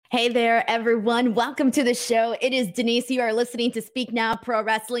Hey there, everyone. Welcome to the show. It is Denise. You are listening to Speak Now Pro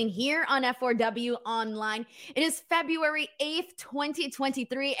Wrestling here on F4W Online. It is February 8th,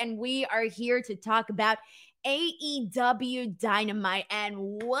 2023, and we are here to talk about AEW Dynamite. And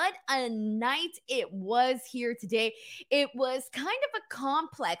what a night it was here today. It was kind of a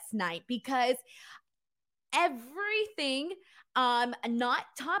complex night because everything not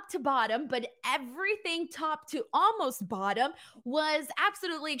top to bottom, but everything top to almost bottom was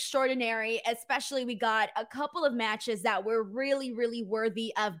absolutely extraordinary. Especially we got a couple of matches that were really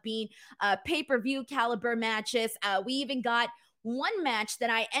worthy of being pay-per-view caliber matches. We even got one match that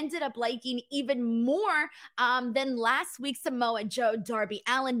I ended up liking even more than last week's Samoa Joe Darby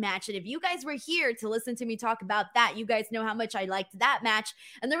Allin match. And if you guys were here to listen to me talk about that, you guys know how much I liked that match.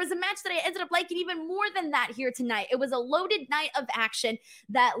 And there was a match that I ended up liking even more than that here tonight. It was a loaded night of action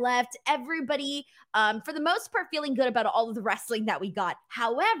that left everybody, for the most part, feeling good about all of the wrestling that we got.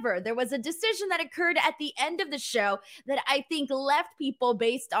 However, there was a decision that occurred at the end of the show that I think left people,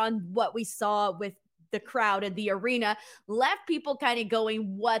 based on what we saw with the crowd in the arena, left people kind of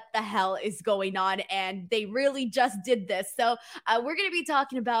going, what the hell is going on? And they really just did this. So we're going to be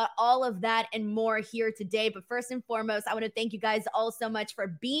talking about all of that and more here today. But first and foremost, I want to thank you guys all so much for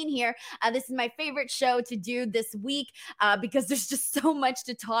being here. This is my favorite show to do this week because there's just so much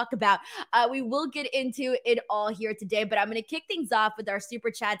to talk about. We will get into it all here today, but I'm going to kick things off with our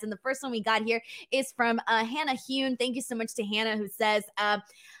super chats. And the first one we got here is from Hannah Hune. Thank you so much to Hannah, who says,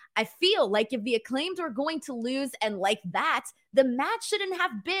 I feel like if the Acclaimed were going to lose and like that, the match shouldn't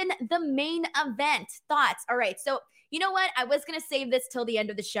have been the main event. Thoughts? All right. So you know what? I was going to save this till the end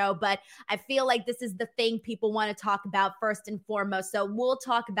of the show, but I feel like this is the thing people want to talk about first and foremost. So we'll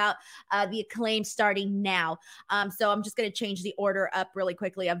talk about the Acclaimed starting now. So I'm just going to change the order up really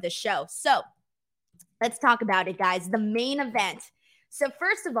quickly of this show. So let's talk about it, guys. The main event. So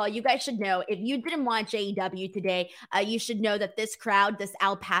first of all, you guys should know, if you didn't watch AEW today, you should know that this crowd, this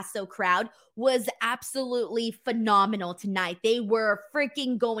El Paso crowd, was absolutely phenomenal tonight. They were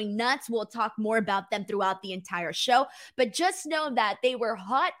freaking going nuts. We'll talk more about them throughout the entire show, but just know that they were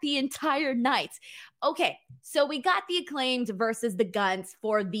hot the entire night. Okay, so we got the Acclaimed versus the Guns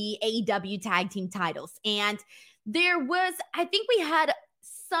for the AEW tag team titles. And there was, I think we had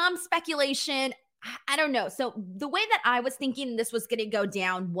some speculation. I don't know. So the way that I was thinking this was going to go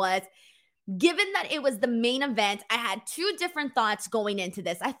down was, given that it was the main event, I had two different thoughts going into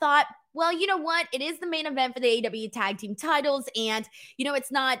this. I thought, well, you know what? It is the main event for the AEW tag team titles. And, you know,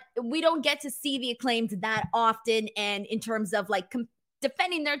 we don't get to see the Acclaimed that often. And in terms of like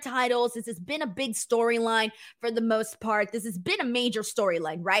defending their titles, this has been a big storyline for the most part. This has been a major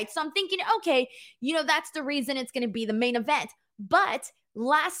storyline, right? So I'm thinking, okay, you know, that's the reason it's going to be the main event. But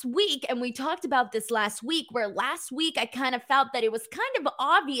last week, and we talked about this last week, where last week I kind of felt that it was kind of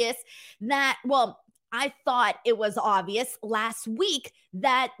obvious that, well, I thought it was obvious last week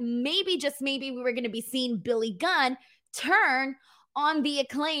that maybe, just maybe, we were going to be seeing Billy Gunn turn on the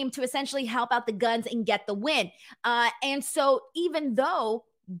Acclaim to essentially help out the Guns and get the win. And so even though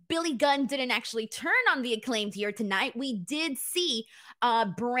Billy Gunn didn't actually turn on the Acclaimed here tonight, we did see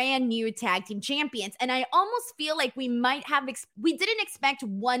brand new tag team champions. And I almost feel like we might have, we didn't expect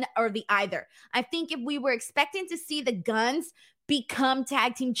one or the either. I think if we were expecting to see the Guns become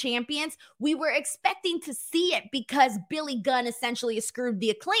tag team champions, we were expecting to see it because Billy Gunn essentially screwed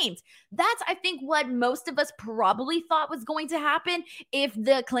the Acclaimed. That's, I think, what most of us probably thought was going to happen. If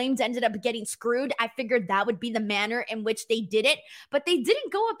the Acclaimed ended up getting screwed, I figured that would be the manner in which they did it, but they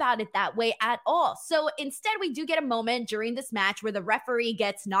didn't go about it that way at all. So instead, we do get a moment during this match where the referee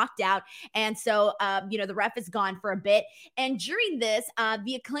gets knocked out, and so the ref is gone for a bit, and during this,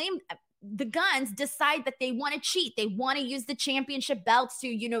 the Guns decide that they want to cheat. They want to use the championship belts to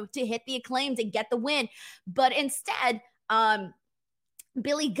hit the Acclaimed and get the win. But instead,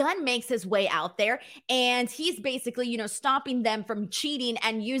 Billy Gunn makes his way out there, and he's basically, stopping them from cheating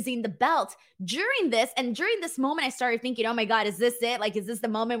and using the belt during this. And during this moment, I started thinking, oh my God, is this it? Like, is this the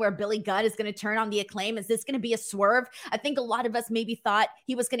moment where Billy Gunn is going to turn on the Acclaim? Is this going to be a swerve? I think a lot of us maybe thought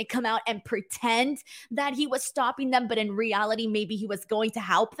he was going to come out and pretend that he was stopping them, but in reality, maybe he was going to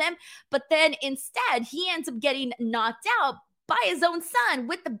help them. But then instead, he ends up getting knocked out by his own son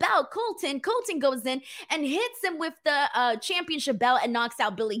with the belt, Colton. Colton goes in and hits him with the championship belt and knocks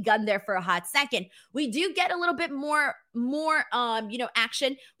out Billy Gunn there for a hot second. We do get a little bit more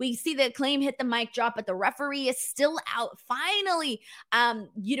action. We see the Acclaim hit the mic drop, but the referee is still out. Finally,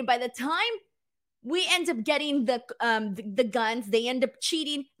 by the time we end up getting the Guns, they end up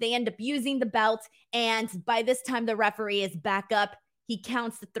cheating. They end up using the belt. And by this time, the referee is back up. He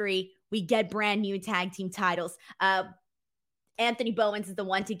counts to 3. We get brand new tag team titles. Anthony Bowens is the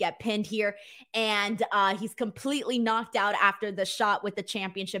one to get pinned here, and he's completely knocked out after the shot with the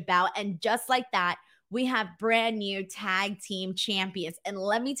championship bout. And just like that, we have brand new tag team champions. And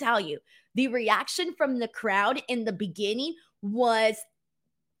let me tell you, the reaction from the crowd in the beginning was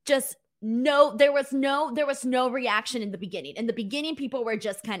just there was no reaction in the beginning. In the beginning, people were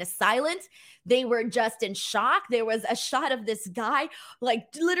just kind of silent. They were just in shock. There was a shot of this guy, like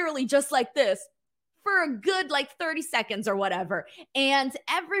literally just like this, for a good like 30 seconds or whatever. And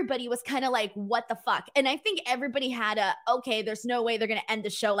everybody was kind of like, what the fuck? And I think everybody had okay, there's no way they're going to end the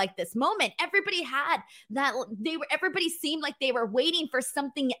show like this moment. Everybody had that. Everybody seemed like they were waiting for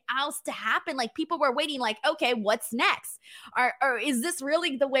something else to happen. Like people were waiting like, okay, what's next? Or is this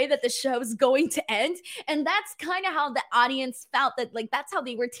really the way that the show's going to end? And that's kind of how the audience felt, that like, that's how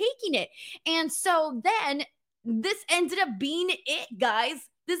they were taking it. And so then this ended up being it, guys.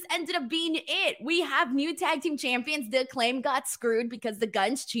 This ended up being it. We have new tag team champions. The Acclaimed got screwed because the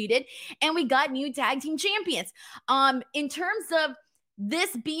Guns cheated, and we got new tag team champions. In terms of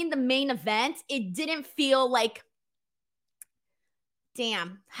this being the main event, it didn't feel like,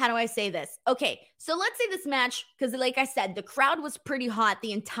 damn, how do I say this? Okay, so let's say this match, because like I said, the crowd was pretty hot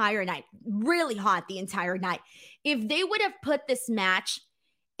the entire night, really hot the entire night. If they would have put this match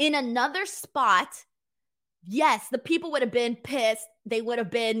in another spot, yes, the people would have been pissed. They would have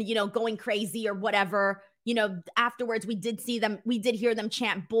been, going crazy or whatever. Afterwards, we did hear them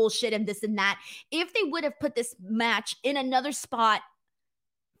chant bullshit and this and that. If they would have put this match in another spot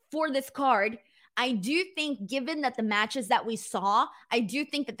for this card, I do think, given that the matches that we saw, I do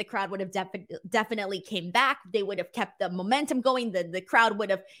think that the crowd would have definitely came back. They would have kept the momentum going. The crowd would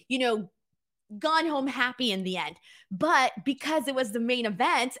have, gone home happy in the end. But because it was the main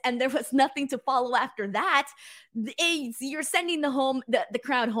event and there was nothing to follow after that, you're sending the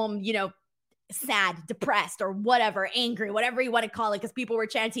crowd home, sad, depressed, or whatever, angry, whatever you want to call it, because people were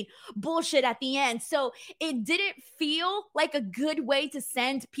chanting bullshit at the end. So it didn't feel like a good way to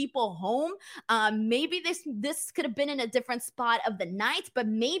send people home. Maybe this could have been in a different spot of the night, but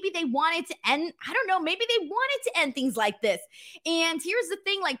maybe they wanted to end, I don't know, maybe they wanted to end things like this. And here's the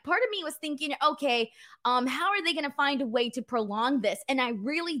thing, like part of me was thinking, okay, how are they going to find a way to prolong this? And I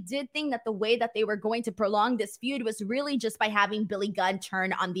really did think that the way that they were going to prolong this feud was really just by having Billy Gunn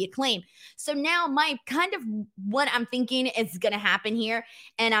turn on the Acclaim. So now my kind of what I'm thinking is going to happen here,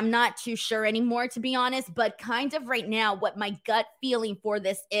 and I'm not too sure anymore, to be honest, but kind of right now what my gut feeling for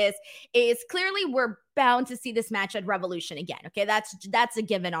this is clearly we're bound to see this match at Revolution again. Okay, that's a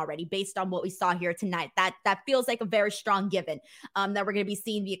given already based on what we saw here tonight. That feels like a very strong given, that we're going to be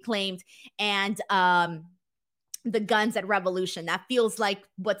seeing the Acclaimed and the Guns at Revolution. That feels like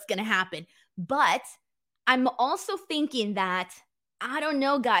what's going to happen. But I'm also thinking that, I don't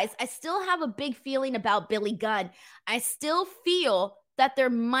know, guys, I still have a big feeling about Billy Gunn. I still feel that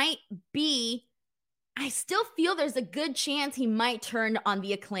there's a good chance he might turn on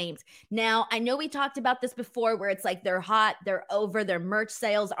the Acclaimed. Now, I know we talked about this before where it's like they're hot, they're over, their merch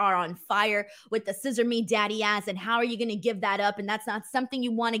sales are on fire with the Scissor Me Daddy ass, and how are you going to give that up? And that's not something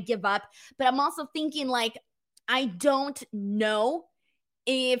you want to give up. But I'm also thinking, like, I don't know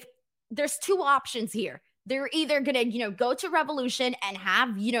if there's two options here. They're either going to, go to Revolution and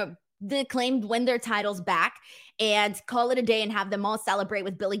have, the Acclaimed win their titles back and call it a day and have them all celebrate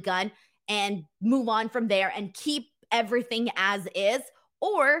with Billy Gunn and move on from there and keep everything as is.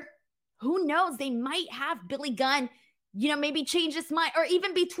 Or who knows, they might have Billy Gunn, maybe change his mind, or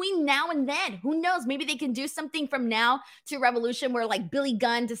even between now and then, who knows, maybe they can do something from now to Revolution where like Billy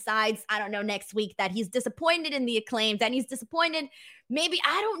Gunn decides, I don't know, next week that he's disappointed in the Acclaimed and he's disappointed. Maybe,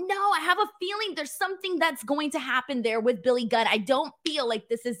 I don't know. I have a feeling there's something that's going to happen there with Billy Gunn. I don't feel like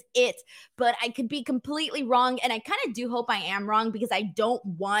this is it, but I could be completely wrong. And I kind of do hope I am wrong, because I don't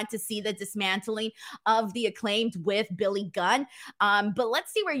want to see the dismantling of the Acclaimed with Billy Gunn. But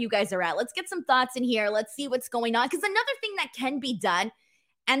let's see where you guys are at. Let's get some thoughts in here. Let's see what's going on. Because another thing that can be done,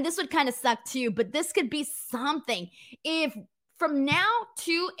 and this would kind of suck too, but this could be something. If from now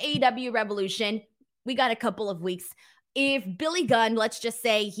to AEW Revolution, we got a couple of weeks. If Billy Gunn, let's just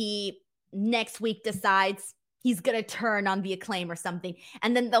say he next week decides he's going to turn on the Acclaim or something,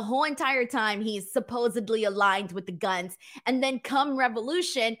 and then the whole entire time he's supposedly aligned with the Guns, and then come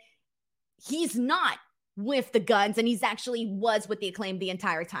Revolution, he's not with the Guns and he's actually was with the Acclaim the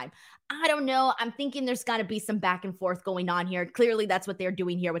entire time. I don't know. I'm thinking there's got to be some back and forth going on here. Clearly, that's what they're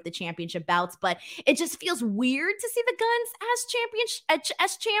doing here with the championship bouts, but it just feels weird to see the Guns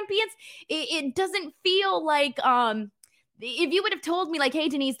as champions. It doesn't feel like, if you would have told me like, hey,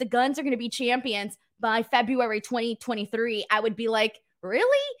 Denise, the Guns are going to be champions by February 2023, I would be like,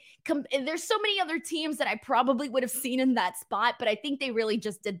 really? There's so many other teams that I probably would have seen in that spot, but I think they really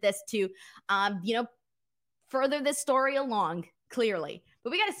just did this to, further this story along, clearly. But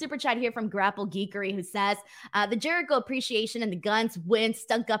we got a super chat here from Grapple Geekery who says, the Jericho appreciation and the Guns win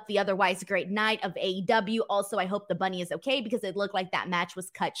stunk up the otherwise great night of AEW. Also, I hope the Bunny is okay because it looked like that match was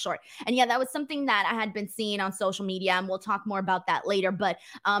cut short. And yeah, that was something that I had been seeing on social media, and we'll talk more about that later. But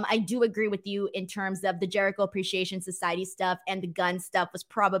I do agree with you in terms of the Jericho Appreciation Society stuff, and the Guns stuff was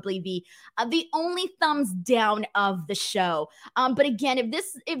probably the only thumbs down of the show. But again,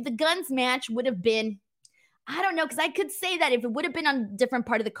 if the Guns match would have been, I don't know, because I could say that if it would have been on a different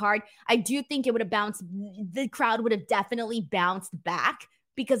part of the card, I do think it would have bounced. The crowd would have definitely bounced back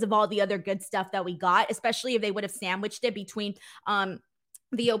because of all the other good stuff that we got, especially if they would have sandwiched it between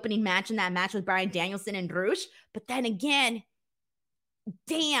the opening match and that match with Bryan Danielson and Rush. But then again,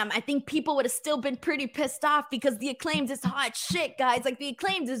 damn, I think people would have still been pretty pissed off because the Acclaimed is hot shit, guys. Like, the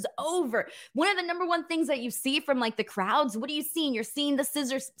Acclaimed is over. One of the number one things that you see from like the crowds, what are you seeing? You're seeing the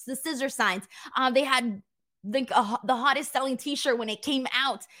scissor signs. They had the hottest selling t-shirt when it came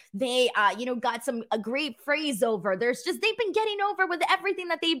out. They got a great phrase over. They've been getting over with everything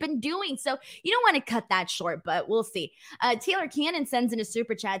that they've been doing, so you don't want to cut that short, but we'll see. Taylor Cannon sends in a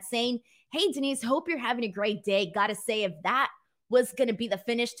super chat saying, hey Denise, hope you're having a great day. Gotta say, if that was going to be the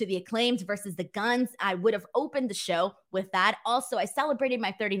finish to the Acclaimed versus the Guns, I would have opened the show with that. Also, I celebrated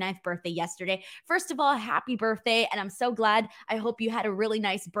my 39th birthday yesterday. First of all, happy birthday, and I'm so glad. I hope you had a really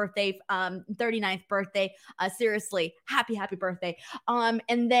nice birthday, 39th birthday. Seriously, happy birthday.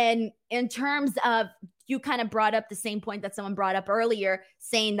 And then in terms of, you kind of brought up the same point that someone brought up earlier,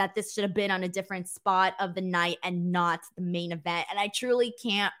 saying that this should have been on a different spot of the night and not the main event. And I truly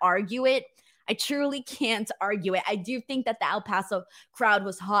can't argue it. I do think that the El Paso crowd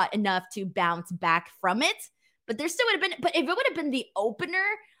was hot enough to bounce back from it, but there still would have been, but if it would have been the opener,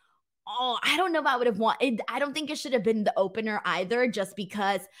 I don't know if I would have wanted. I don't think it should have been the opener either, just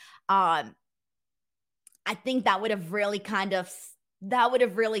because I think that would have really gotten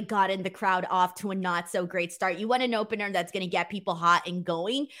the crowd off to a not so great start. You want an opener that's going to get people hot and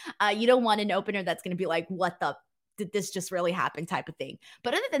going. You don't want an opener that's going to be like, what the did this just really happen type of thing.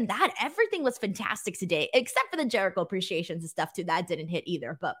 But other than that, everything was fantastic today, except for the Jericho appreciations and stuff too. That didn't hit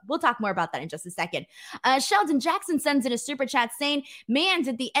either, but we'll talk more about that in just a second. Sheldon Jackson sends in a super chat saying, man,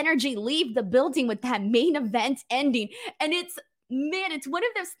 did the energy leave the building with that main event ending? And it's one of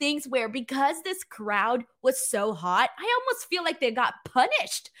those things where, because this crowd was so hot, I almost feel like they got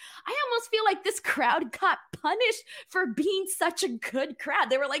punished. I almost feel like this crowd got punished for being such a good crowd.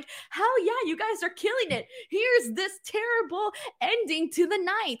 They were like, hell yeah, you guys are killing it. Here's this terrible ending to the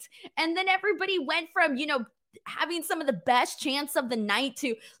night. And then everybody went from, having some of the best chants of the night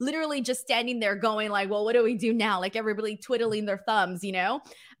to literally just standing there going like, well, what do we do now? Like, everybody twiddling their thumbs,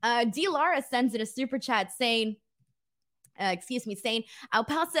 D. Lara sends in a super chat saying, saying, El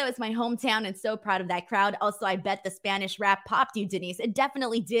Paso is my hometown and so proud of that crowd. Also, I bet the Spanish rap popped you, Denise. It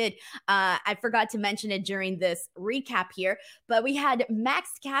definitely did. I forgot to mention it during this recap here, but we had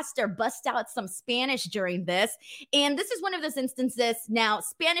Max Caster bust out some Spanish during this. And this is one of those instances. Now,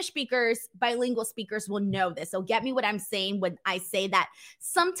 Spanish speakers, bilingual speakers will know this. So get me what I'm saying when I say that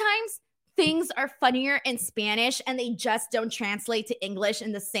sometimes things are funnier in Spanish and they just don't translate to English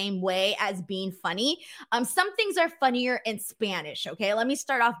in the same way as being funny. Some things are funnier in Spanish. Okay, let me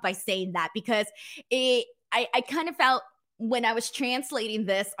start off by saying that, because I kind of felt when I was translating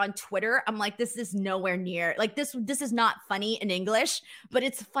this on Twitter, I'm like, this is nowhere near, like, this is not funny in English, but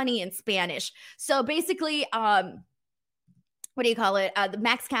it's funny in Spanish. So basically, what do you call it? The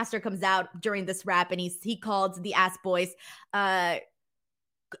Max Caster comes out during this rap and he called the ass boys,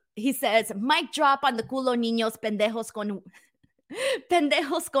 he says, mic drop on the culo niños pendejos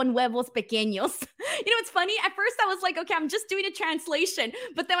con huevos pequeños. It's funny. At first I was like, okay, I'm just doing a translation.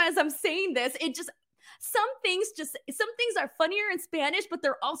 But then as I'm saying this, some things are funnier in Spanish, but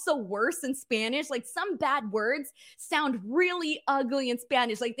they're also worse in Spanish. Like, some bad words sound really ugly in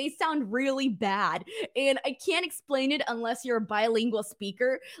Spanish. Like, they sound really bad. And I can't explain it unless you're a bilingual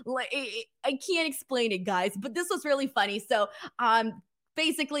speaker. Like, I can't explain it, guys. But this was really funny. So,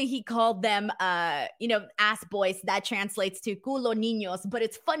 basically, he called them, ass boys. That translates to culo niños, but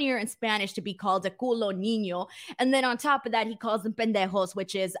it's funnier in Spanish to be called a culo niño. And then on top of that, he calls them pendejos,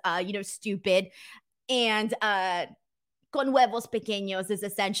 which is, stupid. And con huevos pequeños is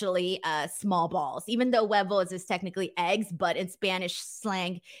essentially small balls, even though huevos is technically eggs, but in Spanish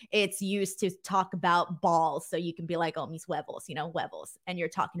slang, it's used to talk about balls. So you can be like, oh, mis huevos, huevos, and you're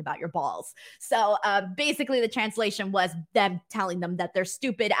talking about your balls. So basically, the translation was them telling them that they're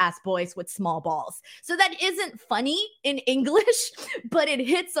stupid ass boys with small balls. So that isn't funny in English, but it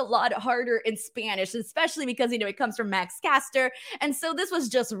hits a lot harder in Spanish, especially because, it comes from Max Caster. And so this was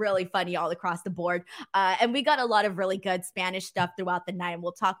just really funny all across the board. And we got a lot of really good Spanish stuff throughout the night. And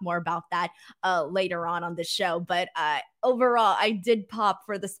we'll talk more about that later on the show. But overall, I did pop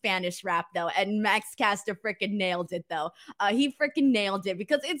for the Spanish rap, though. And Max Caster freaking nailed it, though. He freaking nailed it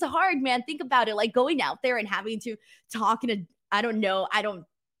because it's hard, man. Think about it. Like going out there and having to talk in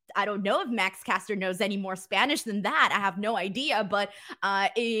I don't know if Max Caster knows any more Spanish than that. I have no idea. But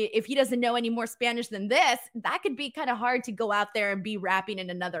if he doesn't know any more Spanish than this, that could be kind of hard to go out there and be rapping in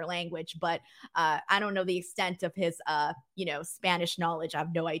another language. But I don't know the extent of his, Spanish knowledge. I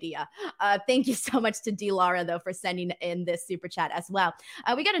have no idea. Thank you so much to D. Lara, though, for sending in this super chat as well.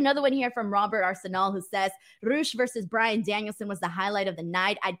 We got another one here from Robert Arsenal, who says, Rush versus Bryan Danielson was the highlight of the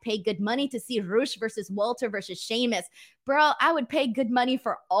night. I'd pay good money to see Rush versus Walter versus Sheamus. Bro, I would pay good money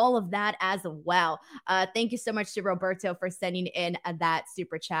for all of that as well. Thank you so much to Roberto for sending in that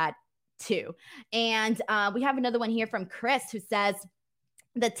super chat too. And we have another one here from Chris, who says,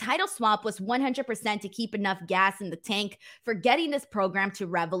 the title swap was 100% to keep enough gas in the tank for getting this program to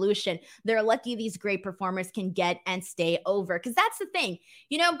Revolution. They're lucky these great performers can get and stay over. Because that's the thing,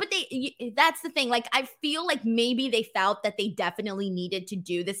 but that's the thing. Like, I feel like maybe they felt that they definitely needed to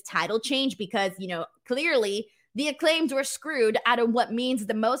do this title change because, clearly the Acclaimed were screwed out of what means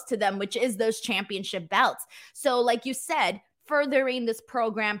the most to them, which is those championship belts. So like you said, furthering this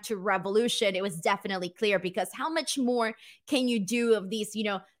program to Revolution, it was definitely clear because how much more can you do of these,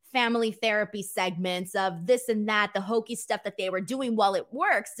 family therapy segments of this and that, the hokey stuff that they were doing while it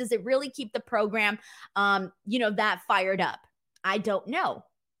works? Does it really keep the program, that fired up? I don't know.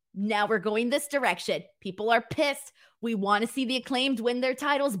 Now we're going this direction. People are pissed. We want to see the Acclaimed win their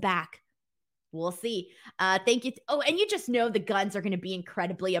titles back. We'll see. Thank you. And you just know the Guns are going to be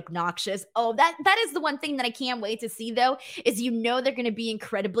incredibly obnoxious. Oh, that is the one thing that I can't wait to see, though, is they're going to be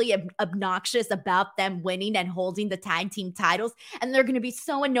incredibly obnoxious about them winning and holding the tag team titles. And they're going to be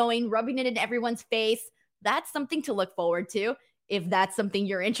so annoying, rubbing it in everyone's face. That's something to look forward to. If that's something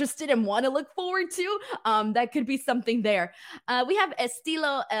you're interested and want to look forward to, that could be something there. We have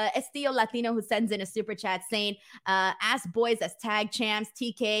Estilo Latino, who sends in a super chat saying, as boys as tag champs,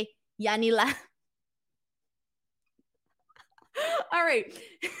 TK, Yanila. All right.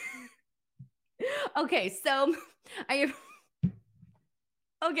 Okay, so okay,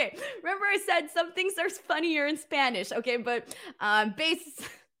 remember I said some things are funnier in Spanish, okay, but I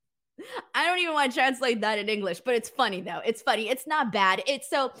don't even want to translate that in English, but it's funny though. It's funny. It's not bad. It's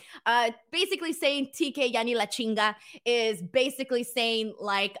so basically saying TK Yani La Chinga is basically saying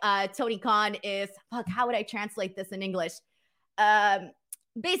like Tony Khan is, how would I translate this in English?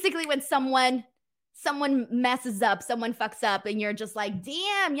 Basically when someone messes up, someone fucks up, and you're just like,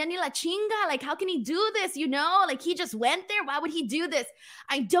 damn, Yani La Chinga, like, how can he do this? Like, he just went there. Why would he do this?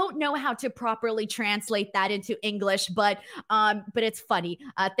 I don't know how to properly translate that into English, but it's funny.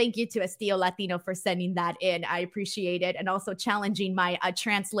 Thank you to Estilo Latino for sending that in. I appreciate it. And also challenging my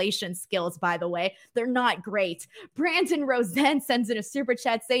translation skills, by the way. They're not great. Brandon Rosen sends in a super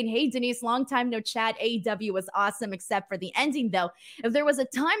chat saying, hey, Denise, long time no chat. AEW was awesome, except for the ending, though. If there was a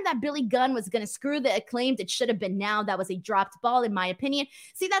time that Billy Gunn was going to screw the Acclaimed, it should have been now. That was a dropped ball, in my opinion.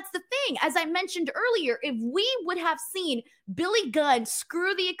 See, that's the thing. As I mentioned earlier, if we would have seen Billy Gunn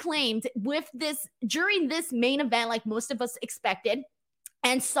screw the Acclaimed with this during this main event, like most of us expected,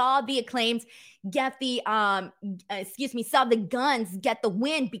 and saw the Acclaimed get the saw the Guns get the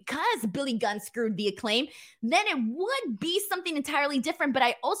win because Billy Gunn screwed the Acclaim, then it would be something entirely different. But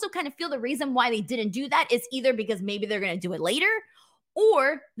I also kind of feel the reason why they didn't do that is either because maybe they're going to do it later,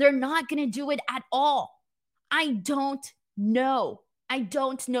 or they're not going to do it at all. I don't know.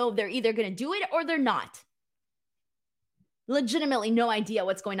 They're either going to do it or they're not. Legitimately no idea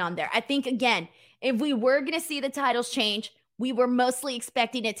what's going on there. I think, again, if we were going to see the titles change, we were mostly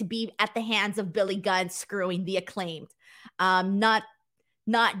expecting it to be at the hands of Billy Gunn screwing the Acclaimed. Not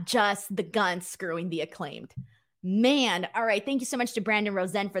just the Guns screwing the Acclaimed. Man, all right. Thank you so much to Brandon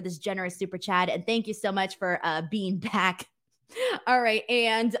Rosen for this generous super chat. And thank you so much for being back. All right,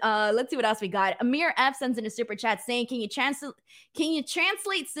 and let's see what else we got. Amir F sends in a super chat saying, "Can you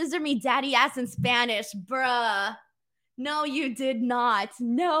translate Scissor Me Daddy Ass in Spanish, bruh?" No, you did not.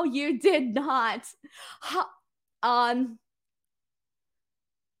 No, you did not.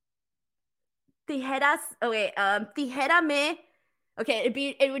 tijeras. Okay, tijera me. Okay,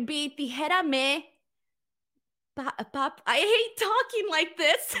 it would be tijera me. I hate talking like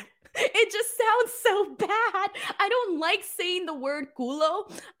this. It just sounds so bad. I don't like saying the word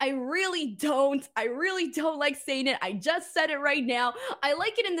culo. I really don't. I really don't like saying it. I just said it right now. I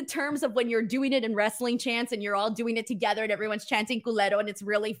like it in the terms of when you're doing it in wrestling chants and you're all doing it together and everyone's chanting culero and it's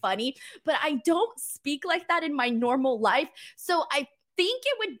really funny. But I don't speak like that in my normal life. So I think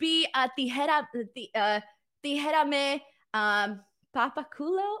it would be tijera me papa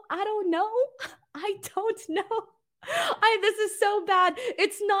culo. I don't know. I don't know. This is so bad.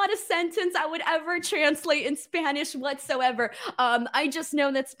 It's not a sentence I would ever translate in Spanish whatsoever. I just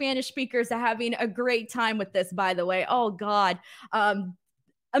know that Spanish speakers are having a great time with this, by the way. Oh, God.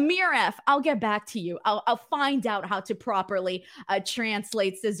 Amir F, I'll get back to you. I'll find out how to properly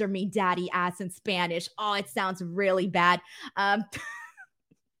translate scissor me daddy ass in Spanish. Oh, it sounds really bad.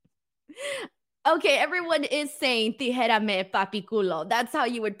 Okay, everyone is saying tijera me papi culo. That's how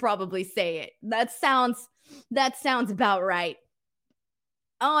you would probably say it. That sounds about right.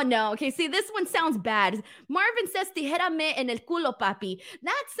 Oh no. Okay, see, this one sounds bad. Marvin says tijera me en el culo, papi.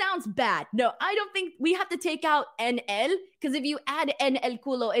 That sounds bad. No, I don't think we have to take out en el, because if you add en el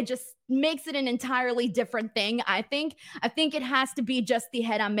culo, it just makes it an entirely different thing. I think it has to be just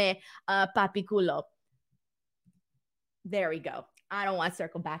tijera me papi culo. There we go. I don't want to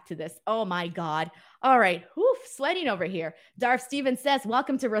circle back to this. Oh my God. All right. Whew, sweating over here. Darth Stevens says,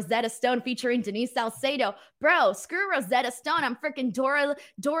 welcome to Rosetta Stone featuring Denise Salcedo. Bro, screw Rosetta Stone. I'm freaking Dora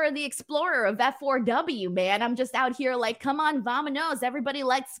the Explorer of F4W, man. I'm just out here like, come on, vamonos. Everybody,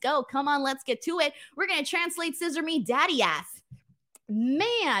 let's go. Come on, let's get to it. We're going to translate scissor me daddy ass.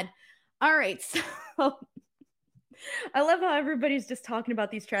 Man. All right. So I love how everybody's just talking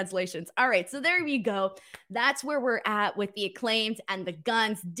about these translations. All right, so there you go. That's where we're at with the Acclaimed and the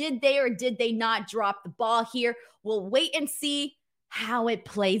Guns. Did they or did they not drop the ball here? We'll wait and see how it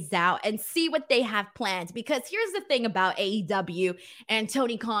plays out and see what they have planned. Because here's the thing about AEW and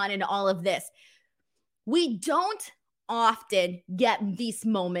Tony Khan and all of this. We don't often get these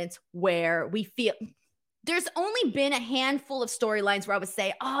moments where we feel... There's only been a handful of storylines where I would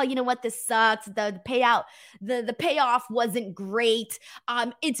say, oh, you know what, this sucks. The payout, the payoff wasn't great.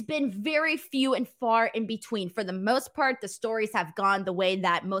 It's been very few and far in between. For the most part, the stories have gone the way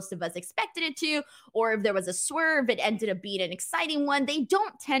that most of us expected it to, or if there was a swerve, it ended up being an exciting one. They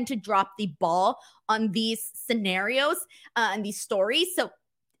don't tend to drop the ball on these scenarios and these stories. So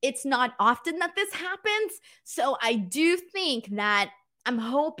it's not often that this happens. So I do think that, I'm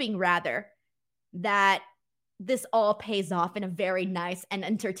hoping rather, that this all pays off in a very nice and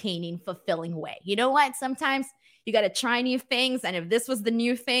entertaining, fulfilling way. You know what? Sometimes you got to try new things. And if this was the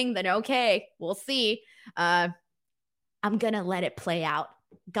new thing, then okay, we'll see. I'm going to let it play out.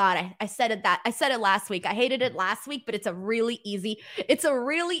 God, I said it last week. I hated it last week, but it's a really easy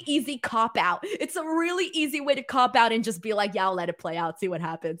cop out. It's a really easy way to cop out and just be like, yeah, I'll let it play out, see what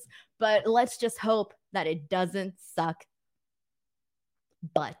happens. But let's just hope that it doesn't suck.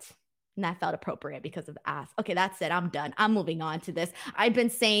 But... And that felt appropriate because of ass. Okay, that's it. I'm done. I'm moving on to this. I've been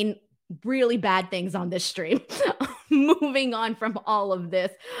saying really bad things on this stream. Moving on from all of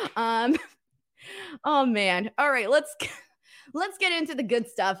this. Oh man. All right, let's get into the good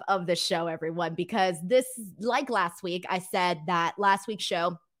stuff of the show, everyone, because this, like last week, I said that last week's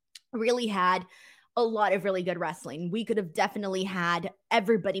show really had a lot of really good wrestling. We could have definitely had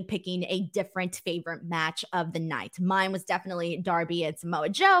everybody picking a different favorite match of the night. Mine was definitely Darby and Samoa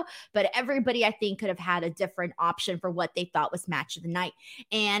Joe, but everybody, I think, could have had a different option for what they thought was match of the night.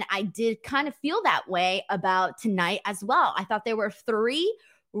 And I did kind of feel that way about tonight as well. I thought there were 3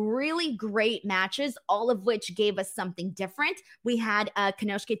 really great matches, all of which gave us something different. We had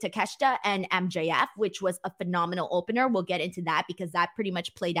Konosuke Takeshita and MJF, which was a phenomenal opener. We'll get into that because that pretty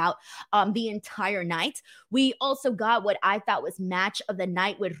much played out the entire night. We also got what I thought was match of the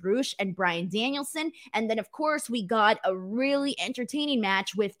night with Rush and Bryan Danielson. And then, of course, we got a really entertaining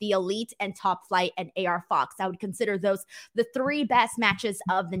match with the Elite and Top Flight and AR Fox. I would consider those the 3 best matches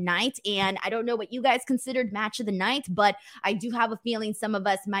of the night. And I don't know what you guys considered match of the night, but I do have a feeling some of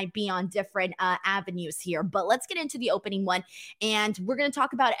us might be on different avenues here. But let's get into the opening one, and we're going to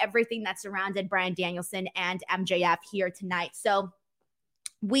talk about everything that surrounded Bryan Danielson and MJF here tonight. So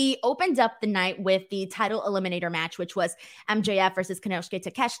we opened up the night with the title eliminator match, which was MJF versus Konosuke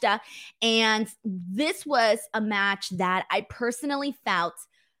Takeshita. And this was a match that I personally felt,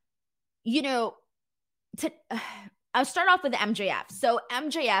 I'll start off with MJF. So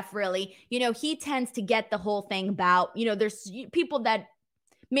MJF really, he tends to get the whole thing about, there's people that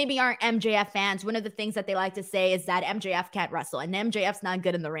maybe aren't MJF fans, one of the things that they like to say is that MJF can't wrestle and MJF's not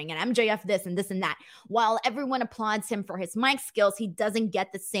good in the ring and MJF this and this and that. While everyone applauds him for his mic skills, he doesn't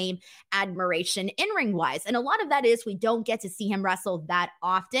get the same admiration in ring wise. And a lot of that is we don't get to see him wrestle that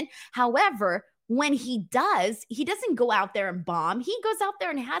often. However, when he does, he doesn't go out there and bomb. He goes out there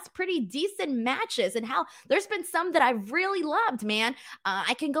and has pretty decent matches. And how there's been some that I've really loved, man.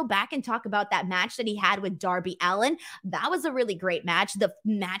 I can go back and talk about that match that he had with Darby Allin. That was a really great match. The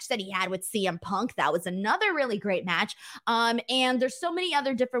match that he had with CM Punk, that was another really great match. And there's so many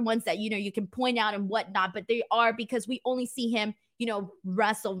other different ones that, you can point out and whatnot, but they are because we only see him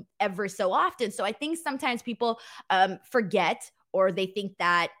wrestle ever so often. So I think sometimes people forget, or they think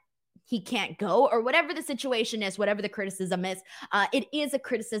that he can't go, or whatever the situation is, whatever the criticism is. It is a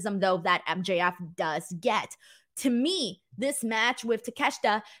criticism, though, that MJF does get. To me, this match with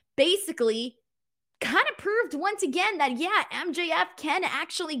Takeshita basically kind of proved once again that, yeah, MJF can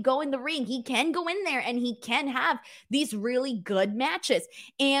actually go in the ring. He can go in there and he can have these really good matches.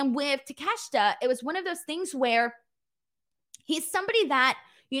 And with Takeshita, it was one of those things where he's somebody that,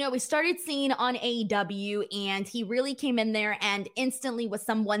 we started seeing on AEW, and he really came in there and instantly was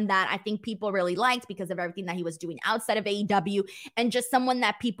someone that I think people really liked because of everything that he was doing outside of AEW, and just someone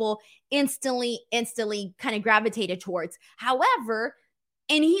that people instantly kind of gravitated towards. However,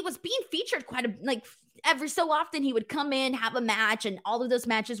 and he was being featured every so often he would come in, have a match, and all of those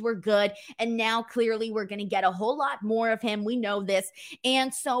matches were good. And now clearly we're going to get a whole lot more of him. We know this.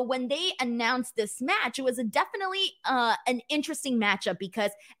 And so when they announced this match, it was definitely an interesting matchup because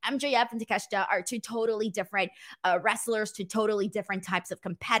MJF and Takeshita are two totally different wrestlers, two totally different types of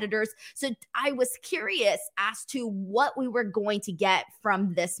competitors. So I was curious as to what we were going to get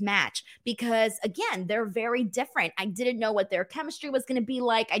from this match because, again, they're very different. I didn't know what their chemistry was going to be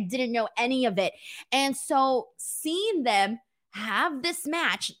like. I didn't know any of it. And so seeing them have this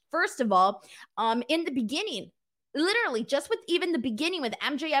match, first of all, in the beginning, literally just with even the beginning with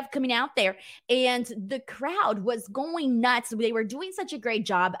MJF coming out there and the crowd was going nuts. They were doing such a great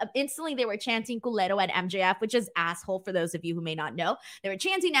job. Instantly, they were chanting culero at MJF, which is asshole for those of you who may not know. They were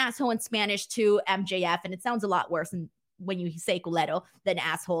chanting asshole in Spanish to MJF, and it sounds a lot worse when you say culero than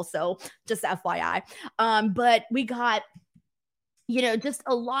asshole. So just FYI. But we got just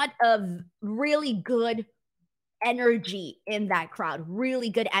a lot of really good energy in that crowd, really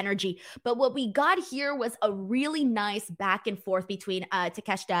good energy. But what we got here was a really nice back and forth between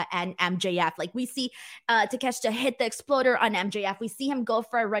Takeshita and MJF. Like we see Takeshita hit the exploder on MJF. We see him go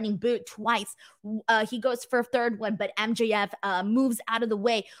for a running boot twice. He goes for a third one, but MJF moves out of the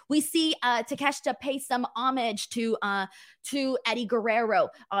way. We see Takeshita pay some homage to Eddie Guerrero.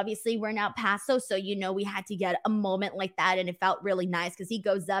 Obviously, we're now Paso, so we had to get a moment like that, and it felt really nice because he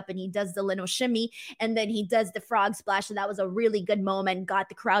goes up and he does the little shimmy, and then he does the frog splash. So that was a really good moment. Got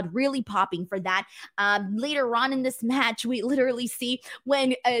the crowd really popping for that. Later on in this match, we literally see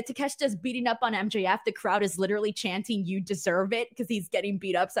when Takeshita's beating up on MJF, the crowd is literally chanting, "You deserve it," because he's getting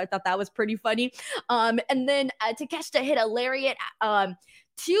beat up. So I thought that was pretty funny. And then Takeshita hit a lariat.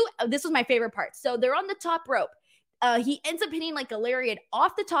 This was my favorite part. So they're on the top rope. He ends up hitting like a lariat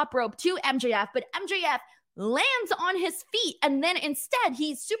off the top rope to MJF, but MJF lands on his feet, and then instead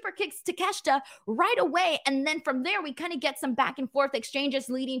he super kicks Takeshita right away. And then from there, we kind of get some back and forth exchanges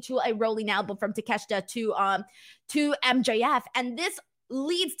leading to a rolling elbow from Takeshita to MJF. And this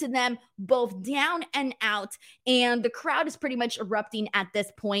leads to them both down and out, and the crowd is pretty much erupting at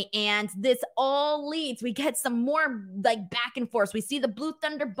this point. And this all leads, we get some more like back and forth. We see the Blue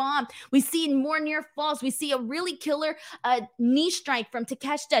Thunder Bomb, we see more near falls, we see a really killer knee strike from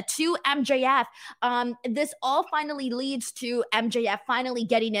Takeshita to MJF. This all finally leads to MJF finally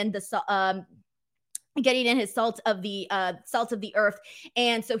getting in his salt of the earth.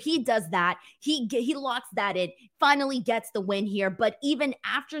 And so he does that. He locks that in, finally gets the win here. But even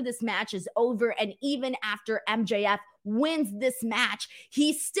after this match is over, and even after MJF wins this match,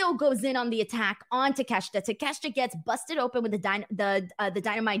 he still goes in on the attack on Takeshita. Takeshita gets busted open with the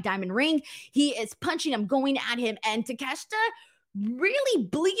Dynamite Diamond Ring. He is punching him, going at him, and Takeshita really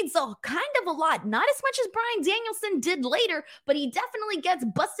bleeds kind of a lot. Not as much as Bryan Danielson did later, but he definitely gets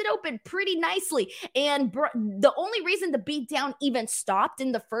busted open pretty nicely. And the only reason the beatdown even stopped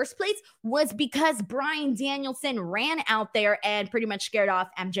in the first place was because Bryan Danielson ran out there and pretty much scared off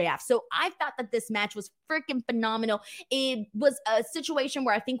MJF. So I thought that this match was freaking phenomenal. It was a situation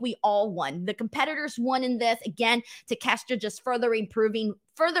where I think we all won. The competitors won in this. Again, Takeshita just further proving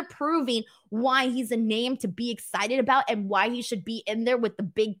why he's a name to be excited about and why he should be in there with the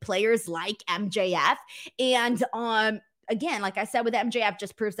big players like MJF. And again, like I said, with MJF,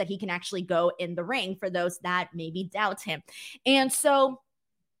 just proves that he can actually go in the ring for those that maybe doubt him. And so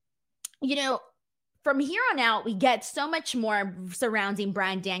you know, from here on out, we get so much more surrounding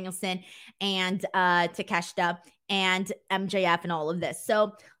Bryan Danielson and Takeshita and MJF and all of this.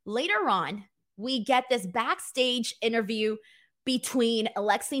 So later on, we get this backstage interview between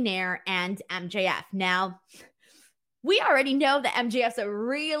Alexi Nair and MJF. Now, we already know that MJF's a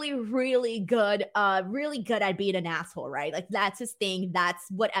really good at being an asshole, right? Like that's his thing. That's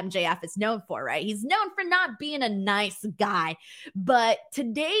what MJF is known for, right? He's known for not being a nice guy. But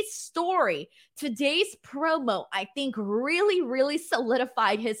today's promo, I think really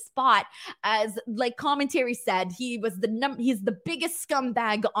solidified his spot as, like commentary said, he's the biggest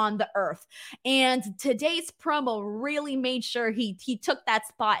scumbag on the earth. And today's promo really made sure he took that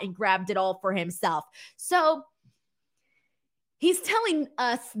spot and grabbed it all for himself. So he's telling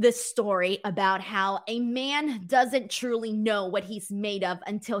us this story about how a man doesn't truly know what he's made of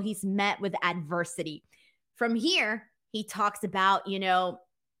until he's met with adversity. From here, he talks about,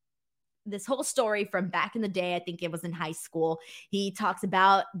 this whole story from back in the day. I think it was in high school. He talks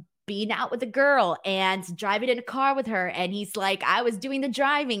about being out with a girl and driving in a car with her. And he's like, I was doing the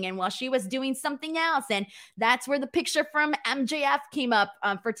driving and while she was doing something else. And that's where the picture from MJF came up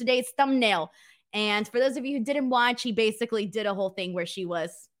for today's thumbnail. And for those of you who didn't watch, he basically did a whole thing where she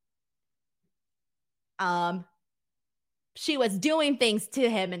was doing things to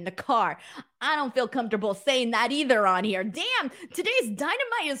him in the car. I don't feel comfortable saying that either on here. Damn, today's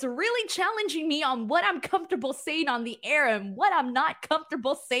Dynamite is really challenging me on what I'm comfortable saying on the air and what I'm not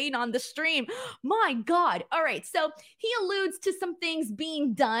comfortable saying on the stream. My God. All right, so he alludes to some things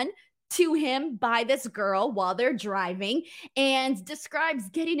being done to him by this girl while they're driving and describes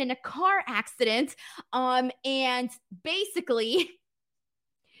getting in a car accident and basically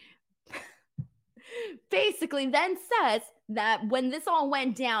then says that when this all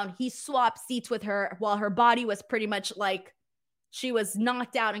went down, he swapped seats with her while her body was pretty much like she was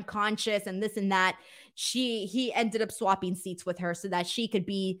knocked out and conscious and this and that. He ended up swapping seats with her so that she could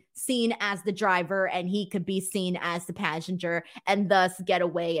be seen as the driver and he could be seen as the passenger and thus get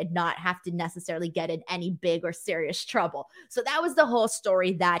away and not have to necessarily get in any big or serious trouble. So that was the whole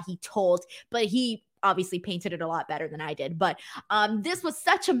story that he told, but he obviously painted it a lot better than I did. But this was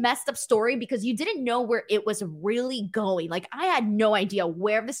such a messed up story because you didn't know where it was really going. Like I had no idea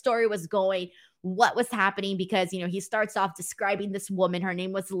where the story was going, what was happening, because, he starts off describing this woman. Her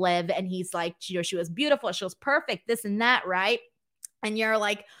name was Liv. And he's like, she was beautiful. She was perfect, this and that, right? And you're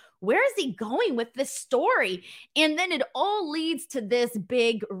like, where is he going with this story? And then it all leads to this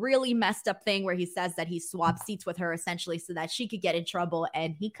big, really messed up thing where he says that he swapped seats with her essentially so that she could get in trouble,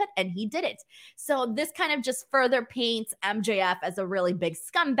 and he did it. So this kind of just further paints MJF as a really big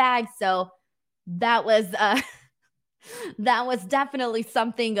scumbag. So that was definitely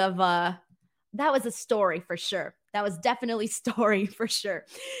something of that was a story for sure. That was definitely story for sure.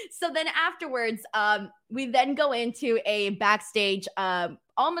 So then afterwards, we then go into a backstage,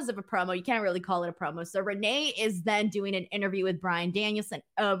 almost of a promo. You can't really call it a promo. So Renee is then doing an interview with Bryan Danielson.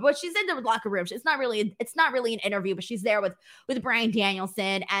 Well, she's in the locker room. It's not really an interview, but she's there with Bryan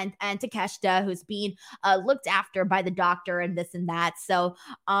Danielson and Takeshita, who's being looked after by the doctor and this and that. So,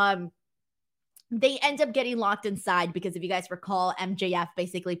 they end up getting locked inside because if you guys recall, MJF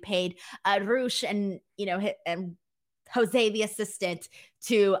basically paid Rush and Jose, the assistant,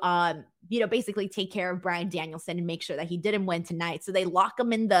 to basically take care of Bryan Danielson and make sure that he didn't win tonight. So they lock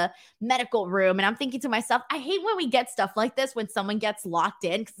him in the medical room. And I'm thinking to myself, I hate when we get stuff like this when someone gets locked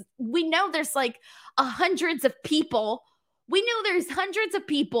in, because we know there's like hundreds of people. We know there's hundreds of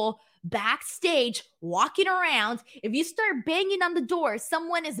people backstage walking around. If you start banging on the door,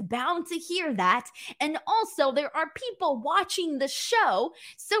 someone is bound to hear that. And also there are people watching the show.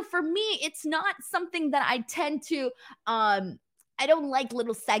 So for me, it's not something that I tend to I don't like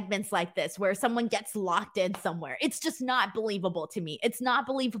little segments like this where someone gets locked in somewhere. It's just not believable to me. It's not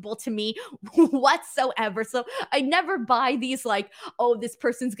believable to me whatsoever. So I never buy these like, oh, this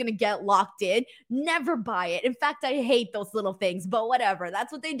person's going to get locked in. Never buy it. In fact, I hate those little things, but whatever.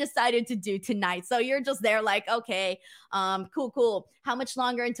 That's what they decided to do tonight. So you're just there like, okay, cool. How much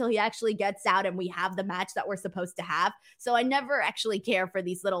longer until he actually gets out and we have the match that we're supposed to have? So I never actually care for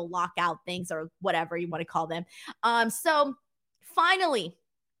these little lockout things or whatever you want to call them. So finally,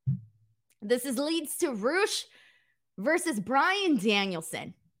 this leads to Rush versus Bryan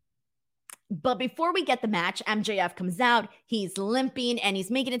Danielson. But before we get the match, MJF comes out. He's limping and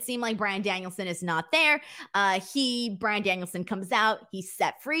he's making it seem like Bryan Danielson is not there. Bryan Danielson comes out. He's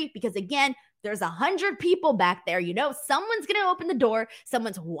set free because, again, there's 100 people back there. Someone's going to open the door.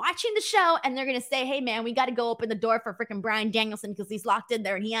 Someone's watching the show and they're going to say, hey, man, we got to go open the door for freaking Bryan Danielson because he's locked in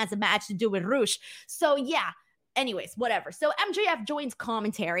there and he has a match to do with Rush. So, yeah. anyways, whatever. So MJF joins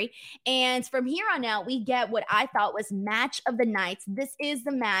commentary, and from here on out, we get what I thought was match of the night. This is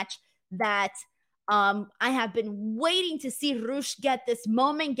the match that I have been waiting to see Rush get this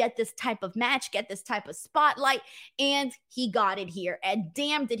moment, get this type of match, get this type of spotlight, and he got it here. And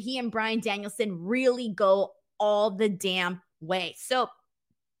damn, did he and Bryan Danielson really go all the damn way. So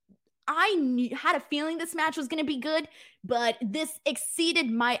I had a feeling this match was going to be good, but this exceeded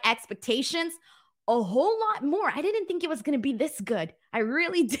my expectations a whole lot more. I didn't think it was going to be this good. I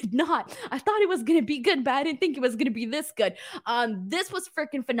really did not. I thought it was going to be good, but I didn't think it was going to be this good. This was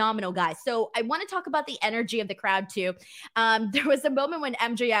freaking phenomenal, guys. So I want to talk about the energy of the crowd too. There was a moment when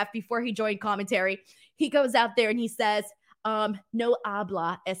MJF, before he joined commentary, he goes out there and he says, no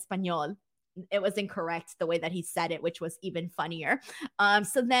habla español. It was incorrect the way that he said it, which was even funnier.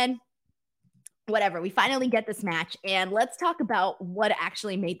 So then whatever, we finally get this match, and let's talk about what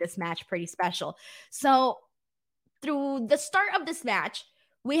actually made this match pretty special. So through the start of this match,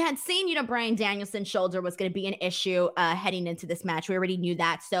 we had seen, Bryan Danielson's shoulder was going to be an issue heading into this match. We already knew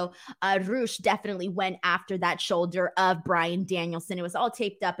that. So Rush definitely went after that shoulder of Bryan Danielson. It was all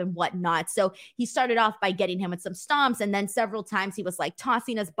taped up and whatnot. So he started off by getting him with some stomps, and then several times he was like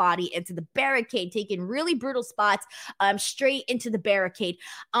tossing his body into the barricade, taking really brutal spots straight into the barricade.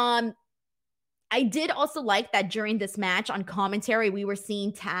 I did also like that during this match on commentary, we were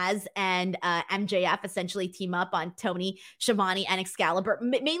seeing Taz and MJF essentially team up on Tony Schiavone and Excalibur.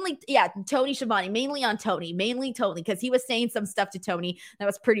 Mainly Tony, because he was saying some stuff to Tony that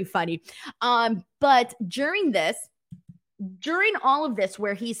was pretty funny. But during all of this,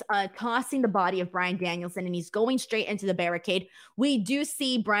 where he's tossing the body of Bryan Danielson and he's going straight into the barricade, we do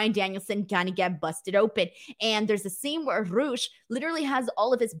see Bryan Danielson kind of get busted open. And there's a scene where Rush literally has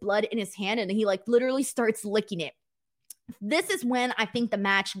all of his blood in his hand and he like literally starts licking it. This is when I think the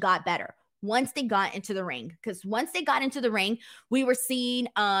match got better. Once they got into the ring, because once they got into the ring, we were seeing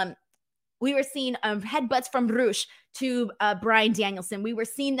headbutts from Rush to Bryan Danielson. We were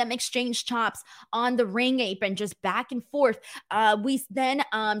seeing them exchange chops on the ring apron, just back and forth. We then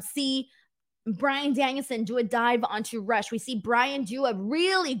see Bryan Danielson do a dive onto Rush. We see Bryan do a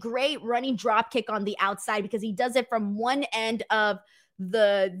really great running drop kick on the outside, because he does it from one end of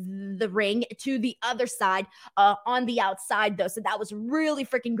the ring to the other side on the outside though. So that was really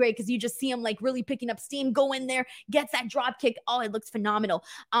freaking great, because you just see him like really picking up steam, go in there, gets that drop kick. Oh, it looks phenomenal.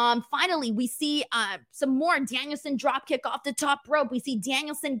 Finally, we see some more Danielson drop kick off the top rope. We see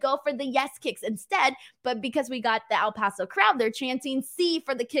Danielson go for the yes kicks instead, but because we got the El Paso crowd, they're chanting C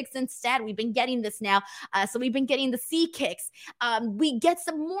for the kicks instead. We've been getting this now. So we've been getting the C kicks. We get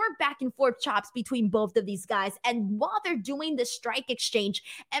some more back and forth chops between both of these guys. And while they're doing this strike exchange,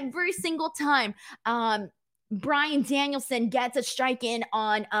 every single time Bryan Danielson gets a strike in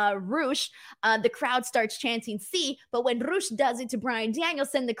on Rush, the crowd starts chanting C, but when Rush does it to Bryan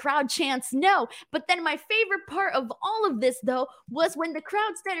Danielson, the crowd chants no. But then my favorite part of all of this, though, was when the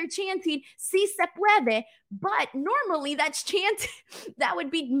crowd started chanting Si se puede, but normally that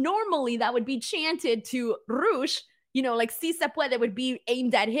would be chanted to Rush. Like Si se puede would be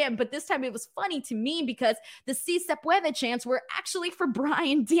aimed at him. But this time it was funny to me because the Si se puede chants were actually for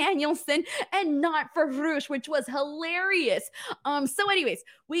Bryan Danielson and not for Rush, which was hilarious. So anyways,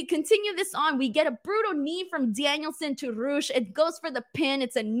 we continue this on. We get a brutal knee from Danielson to Rush. It goes for the pin.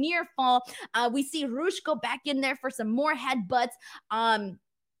 It's a near fall. We see Rush go back in there for some more headbutts.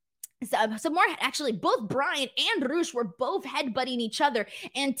 Some more, actually, both Bryan and Rush were both headbutting each other.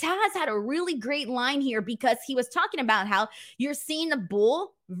 And Taz had a really great line here because he was talking about how you're seeing a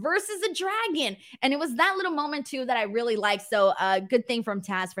bull versus a dragon. And it was that little moment, too, that I really liked. So good thing from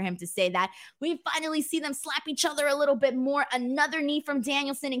Taz for him to say that. We finally see them slap each other a little bit more. Another knee from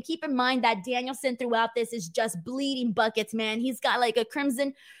Danielson. And keep in mind that Danielson throughout this is just bleeding buckets, man. He's got like a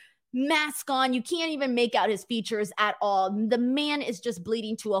crimson mask on. You can't even make out his features at all. The man is just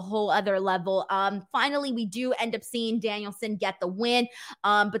bleeding to a whole other level. Finally, we do end up seeing Danielson get the win.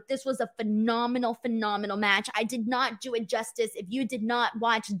 But this was a phenomenal match. I did not do it justice. If you did not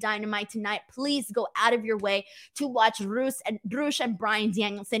watch Dynamite tonight, please go out of your way to watch Rush and Bryan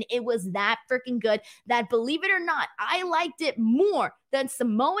Danielson. It was that freaking good that, believe it or not, I liked it more than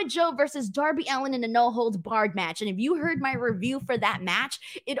Samoa Joe versus Darby Allin in a no-holds-barred match. And if you heard my review for that match,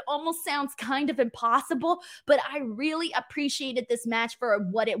 it almost sounds kind of impossible, but I really appreciated this match for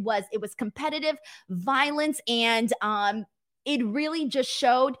what it was. It was competitive, violence, and it really just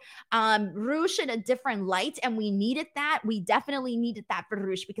showed Rush in a different light, and we needed that. We definitely needed that for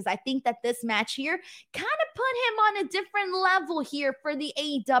Rush, because I think that this match here kind of put him on a different level here for the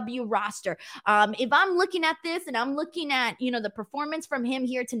AEW roster. If I'm looking at this and I'm looking at, the performance from him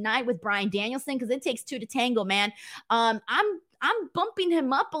here tonight with Bryan Danielson, because it takes two to tango, man. I'm bumping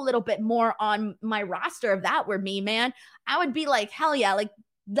him up a little bit more on my roster. If that were me, man, I would be like, hell yeah, like,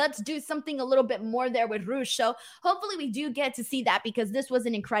 let's do something a little bit more there with Rush. So hopefully we do get to see that, because this was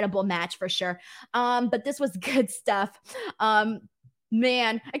an incredible match for sure. But this was good stuff.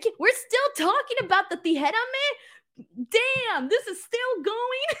 Man, we're still talking about the Tijera, man. Damn, this is still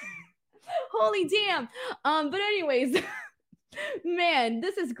going. Holy damn. But anyways, man,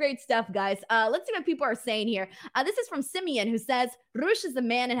 this is great stuff, guys. Let's see what people are saying here. This is from Simeon, who says, Rush is the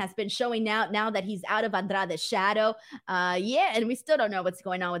man and has been showing out now that he's out of Andrade's shadow. Yeah, and we still don't know what's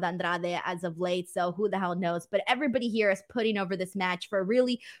going on with Andrade as of late, so who the hell knows? But everybody here is putting over this match for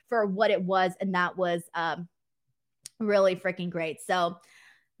what it was, and that was really freaking great. So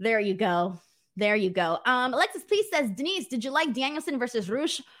there you go. There you go. Alexis, please, says, Denise, did you like Danielson versus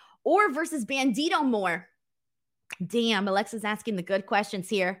Rush or versus Bandito more? Damn, Alexa's asking the good questions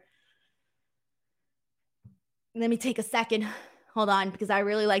here. Let me take a second. Hold on, because I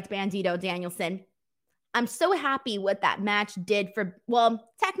really liked Bandito Danielson. I'm so happy what that match did for, well,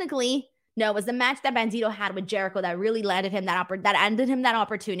 technically, no, it was the match that Bandito had with Jericho that really landed him that ended him that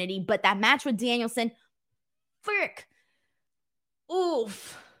opportunity. But that match with Danielson, frick.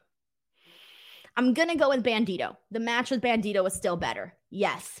 Oof. I'm going to go with Bandito. The match with Bandito was still better.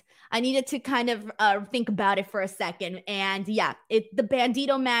 Yes. I needed to kind of think about it for a second. And yeah, the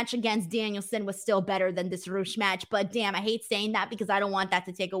Bandito match against Danielson was still better than this Rush match. But damn, I hate saying that, because I don't want that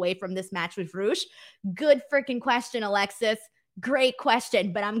to take away from this match with Rush. Good freaking question, Alexis. Great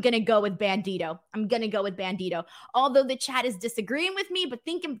question, but I'm going to go with Bandito. Although the chat is disagreeing with me,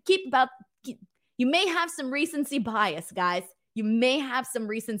 but you may have some recency bias, guys. You may have some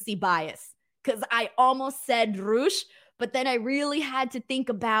recency bias, because I almost said Rush, but then I really had to think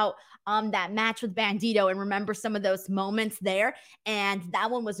about that match with Bandito and remember some of those moments there. And that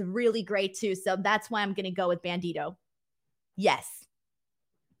one was really great too. So that's why I'm going to go with Bandito. Yes.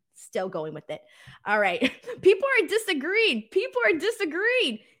 Still going with it. All right. People are disagreeing.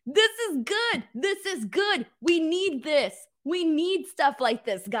 This is good. We need this. We need stuff like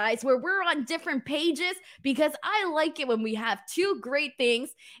this, guys, where we're on different pages, because I like it when we have two great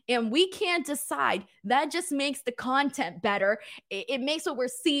things and we can't decide. That just makes the content better. It makes what we're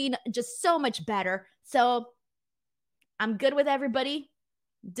seeing just so much better. So I'm good with everybody.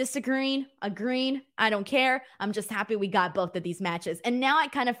 Disagreeing, agreeing, I don't care. I'm just happy we got both of these matches. And now I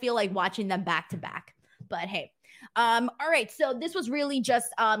kind of feel like watching them back to back. But hey, all right. So this was really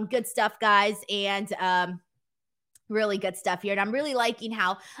just good stuff, guys. And really good stuff here. And I'm really liking, you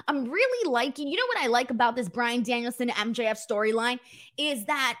know what I like about this Bryan Danielson MJF storyline is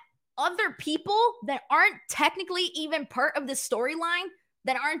that other people that aren't technically even part of the storyline,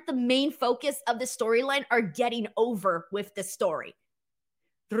 that aren't the main focus of the storyline, are getting over with the story.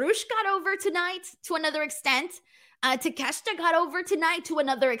 Rush got over tonight to another extent. Takeshita got over tonight to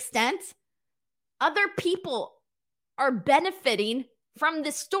another extent. Other people are benefiting from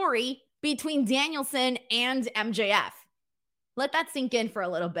the story between Danielson and MJF. Let that sink in for a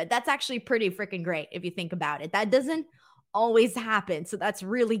little bit. That's actually pretty freaking great if you think about it. That doesn't always happen, so that's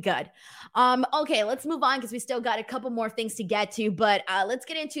really good. Okay, let's move on, because we still got a couple more things to get to, but let's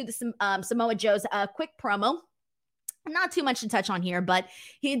get into the Samoa Joe's quick promo. Not too much to touch on here, but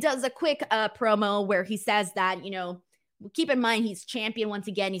he does a quick promo where he says that, keep in mind, he's champion once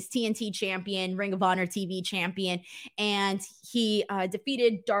again. He's TNT champion, Ring of Honor TV champion, and he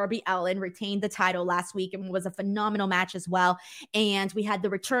defeated Darby Allin, retained the title last week, and was a phenomenal match as well. And we had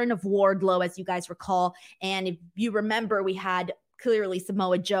the return of Wardlow, as you guys recall. And if you remember, we had clearly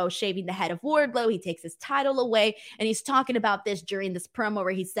Samoa Joe shaving the head of Wardlow. He takes his title away, and he's talking about this during this promo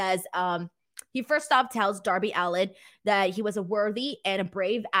where he says, he first off tells Darby Allin that he was a worthy and a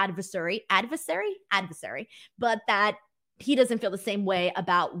brave adversary, but that he doesn't feel the same way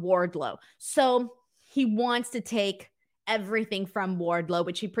about Wardlow. So he wants to take everything from Wardlow,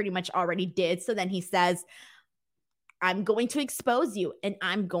 which he pretty much already did. So then he says, I'm going to expose you and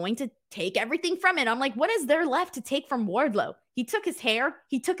I'm going to take everything from it. I'm like, what is there left to take from Wardlow? He took his hair.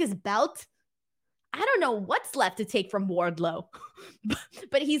 He took his belt. I don't know what's left to take from Wardlow,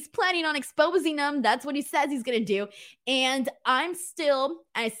 but he's planning on exposing him. That's what he says he's going to do. And I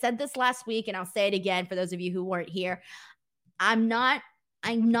said this last week and I'll say it again for those of you who weren't here. I'm not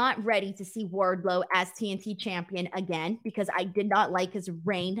I'm not ready to see Wardlow as TNT champion again because I did not like his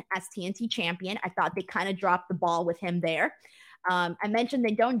reign as TNT champion. I thought they kind of dropped the ball with him there. I mentioned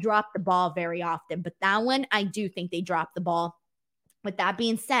they don't drop the ball very often, but that one, I do think they dropped the ball. With that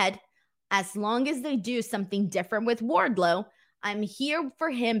being said, as long as they do something different with Wardlow, I'm here for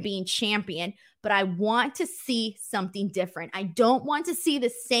him being champion, but I want to see something different. I don't want to see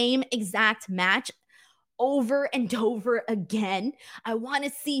the same exact match over and over again. I want to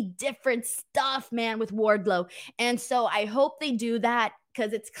see different stuff, man, with Wardlow. And so I hope they do that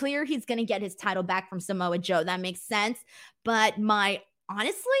because it's clear he's going to get his title back from Samoa Joe. That makes sense. But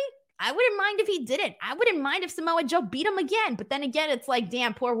honestly, I wouldn't mind if he didn't. I wouldn't mind if Samoa Joe beat him again. But then again, it's like,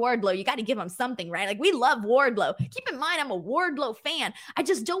 damn, poor Wardlow. You got to give him something, right? Like, we love Wardlow. Keep in mind, I'm a Wardlow fan. I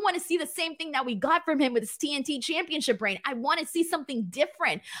just don't want to see the same thing that we got from him with his TNT championship reign. I want to see something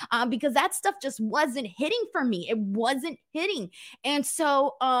different because that stuff just wasn't hitting for me. It wasn't hitting. And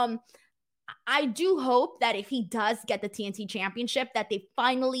so I do hope that if he does get the TNT championship, that they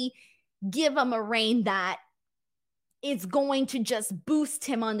finally give him a reign that is going to just boost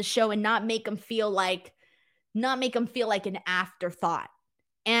him on the show and not make him feel like an afterthought.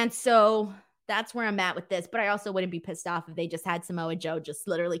 And so that's where I'm at with this. But I also wouldn't be pissed off if they just had Samoa Joe just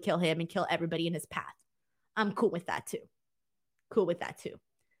literally kill him and kill everybody in his path. I'm cool with that too.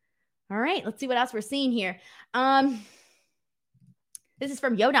 All right, let's see what else we're seeing here. This is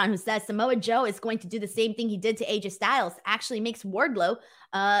from Yodan, who says Samoa Joe is going to do the same thing he did to AJ Styles. Actually makes Wardlow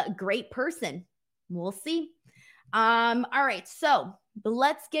a great person. We'll see. All right, so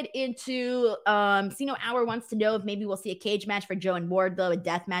let's get into Sino Hour wants to know if maybe we'll see a cage match for Joe and Wardlow, a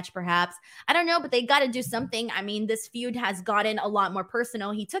death match perhaps. I don't know, but they got to do something. I mean, this feud has gotten a lot more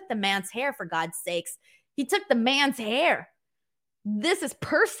personal. He took the man's hair, for God's sakes. He took the man's hair. This is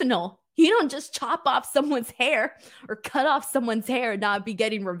personal. You don't just chop off someone's hair or cut off someone's hair and not be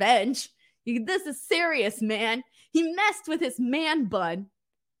getting revenge. This is serious, man. He messed with his man bun.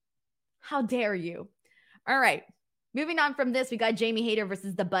 How dare you? All right. Moving on from this, we got Jamie Hayter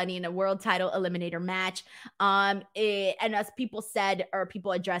versus the Bunny in a world title eliminator match. And as people said, or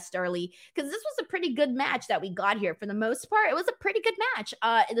people addressed early, because this was a pretty good match that we got here. For the most part, it was a pretty good match.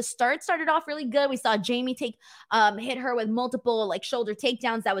 The start started off really good. We saw Jamie hit her with multiple like shoulder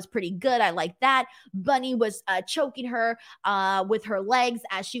takedowns. That was pretty good. I like that. Bunny was choking her with her legs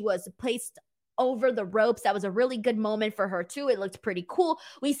as she was placed over the ropes. That was a really good moment for her too. It looked pretty cool.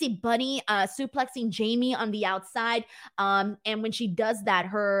 We see Bunny suplexing Jamie on the outside. And when she does that,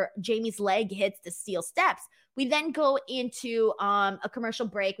 Jamie's leg hits the steel steps. We then go into a commercial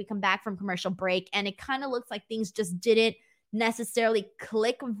break. We come back from commercial break and it kind of looks like things just didn't necessarily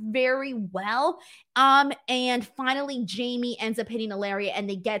click very well. And finally Jamie ends up hitting a lariat and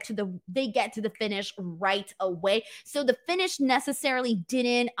they get to the finish right away. So the finish necessarily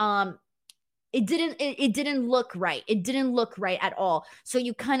didn't it didn't look right. It didn't look right at all. So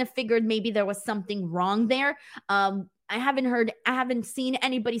you kind of figured maybe there was something wrong there. I haven't seen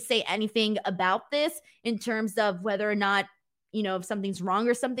anybody say anything about this in terms of whether or not, if something's wrong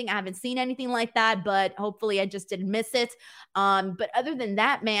or something. I haven't seen anything like that, but hopefully I just didn't miss it. But other than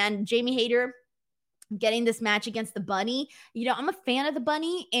that, man, Jamie Hayter getting this match against the Bunny. I'm a fan of the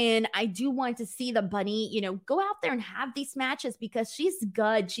Bunny and I do want to see the Bunny, go out there and have these matches because she's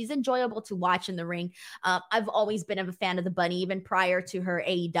good. She's enjoyable to watch in the ring. I've always been a fan of the Bunny even prior to her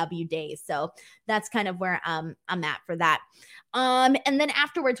AEW days. So that's kind of where I'm at for that. And then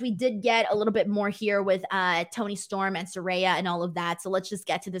afterwards we did get a little bit more here with Toni Storm and Saraya and all of that. So let's just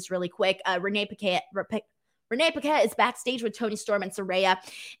get to this really quick. Renee Paquette is backstage with Toni Storm and Saraya,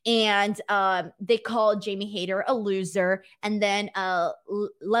 and they call Jamie Hayter a loser. And then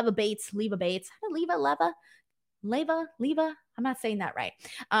Leva Bates, I'm not saying that right.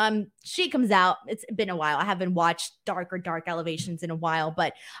 She comes out. It's been a while. I haven't watched Dark Elevations in a while,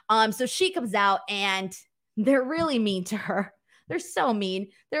 but so she comes out and they're really mean to her. They're so mean.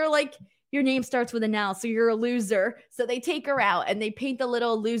 They're like, your name starts with an L, so you're a loser. So they take her out and they paint the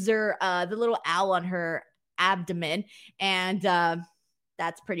little loser, the little owl on her abdomen, and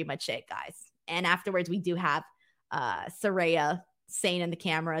that's pretty much it, guys. And afterwards we do have Saraya saying in the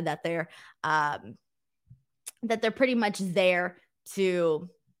camera that they're pretty much there to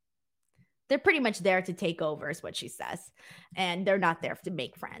take over is what she says, and they're not there to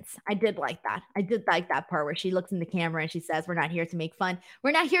make friends. I did like that part where she looks in the camera and she says, we're not here to make fun,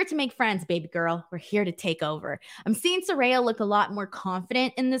 we're not here to make friends, baby girl, we're here to take over. I'm seeing Saraya look a lot more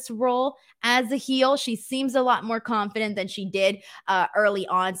confident in this role as a heel. She seems a lot more confident than she did early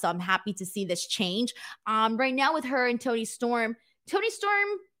on, so I'm happy to see this change. Right now with her and Toni Storm,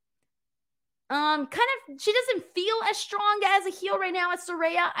 she doesn't feel as strong as a heel right now as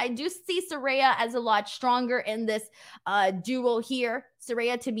Saraya. I do see Saraya as a lot stronger in this duel here.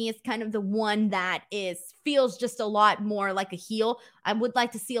 Saraya to me is kind of the one that feels just a lot more like a heel. I would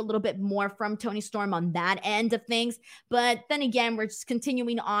like to see a little bit more from Toni Storm on that end of things. But then again, we're just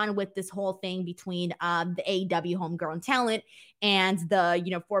continuing on with this whole thing between the AEW homegrown talent and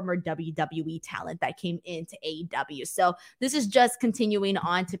the former WWE talent that came into AEW. So this is just continuing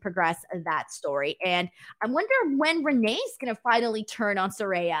on to progress that story. And I wonder when Renee's going to finally turn on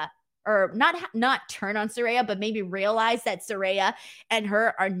Saraya. Or not turn on Saraya, but maybe realize that Saraya and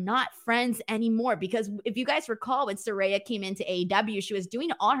her are not friends anymore. Because if you guys recall, when Saraya came into AEW, she was doing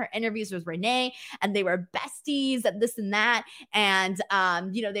all her interviews with Renee, and they were besties and this and that. And,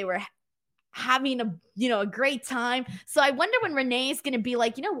 they were having a great time. So I wonder when Renee's going to be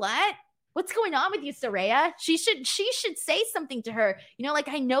like, you know what? What's going on with you, Saraya? She should say something to her. Like,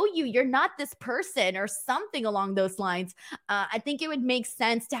 I know you. You're not this person, or something along those lines. I think it would make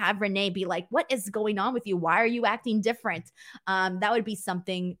sense to have Renee be like, what is going on with you? Why are you acting different? That would be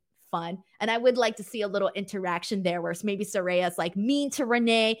something fun. And I would like to see a little interaction there where maybe Saraya's like mean to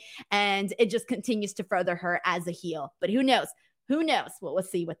Renee and it just continues to further her as a heel. But who knows? Who knows? Well, we'll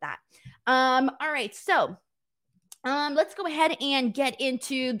see with that. All right. So let's go ahead and get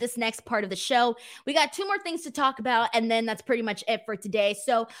into this next part of the show. We got 2 more things to talk about, and then that's pretty much it for today.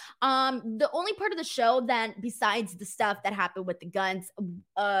 So, the only part of the show that, besides the stuff that happened with the Guns,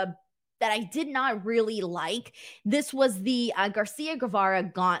 that I did not really like, this was the Garcia Guevara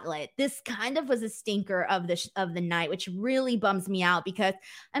gauntlet. This kind of was a stinker of the night, which really bums me out because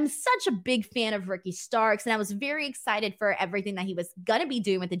I'm such a big fan of Ricky Starks, and I was very excited for everything that he was gonna be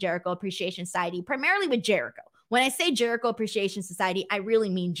doing with the Jericho Appreciation Society, primarily with Jericho. When I say Jericho Appreciation Society, I really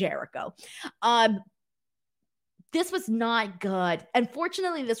mean Jericho. This was not good.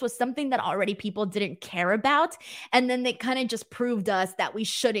 Unfortunately, this was something that already people didn't care about. And then they kind of just proved us that we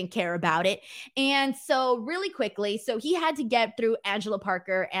shouldn't care about it. And so really quickly, so he had to get through Angelo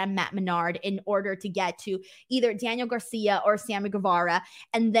Parker and Matt Menard in order to get to either Daniel Garcia or Sammy Guevara.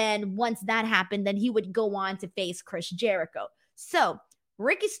 And then once that happened, then he would go on to face Chris Jericho. So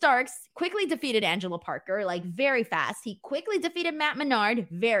Ricky Starks quickly defeated Angelo Parker, like very fast. He quickly defeated Matt Menard,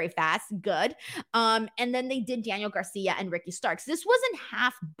 very fast, good. And then they did Daniel Garcia and Ricky Starks. This wasn't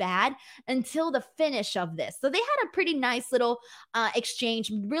half bad until the finish of this. So they had a pretty nice little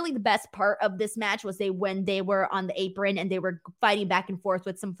exchange. Really the best part of this match was when they were on the apron and they were fighting back and forth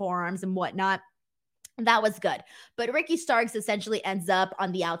with some forearms and whatnot. That was good. But Ricky Starks essentially ends up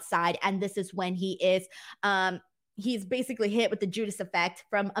on the outside, and this is when he's basically hit with the Judas effect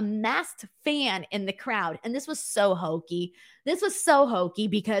from a masked fan in the crowd. And this was so hokey. This was so hokey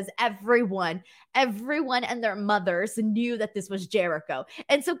because everyone and their mothers knew that this was Jericho.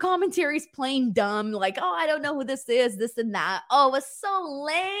 And so commentary's playing dumb, like, oh, I don't know who this is, this and that. Oh, it was so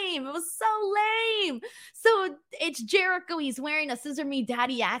lame. It was so lame. So it's Jericho. He's wearing a Scissor Me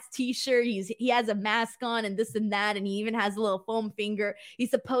Daddy ass t-shirt. He has a mask on and this and that. And he even has a little foam finger.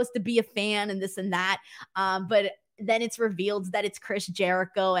 He's supposed to be a fan and this and that. But then it's revealed that it's Chris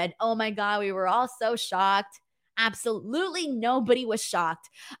Jericho. And oh my God, we were all so shocked. Absolutely nobody was shocked.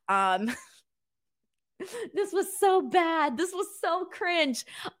 This was so bad. This was so cringe.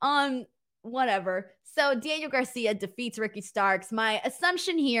 Whatever. So Daniel Garcia defeats Ricky Starks. My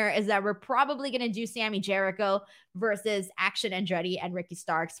assumption here is that we're probably going to do Sammy Jericho versus Action Andretti and Ricky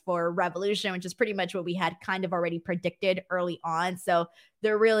Starks for Revolution, which is pretty much what we had kind of already predicted early on. So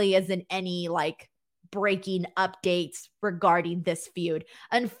there really isn't any breaking updates regarding this feud.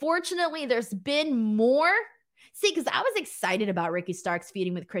 Unfortunately, there's been more. See, because I was excited about Ricky Starks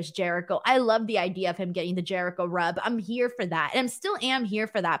feuding with Chris Jericho. I love the idea of him getting the Jericho rub. I'm here for that. And I still am here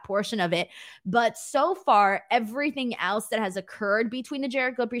for that portion of it. But so far, everything else that has occurred between the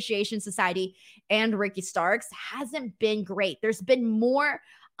Jericho Appreciation Society and Ricky Starks hasn't been great. There's been more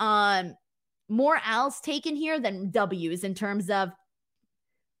L's taken here than W's in terms of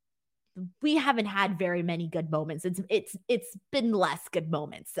we haven't had very many good moments. It's been less good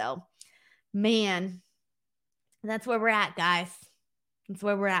moments. So, man, that's where we're at, guys. That's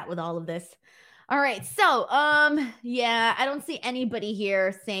where we're at with all of this. All right. So, yeah, I don't see anybody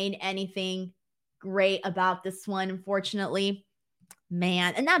here saying anything great about this one, unfortunately.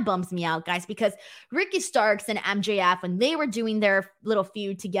 Man, and that bums me out, guys, because Ricky Starks and MJF, when they were doing their little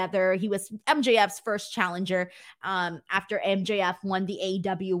feud together, he was MJF's first challenger after MJF won the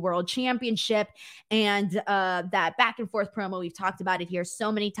AEW World Championship. And that back and forth promo, we've talked about it here so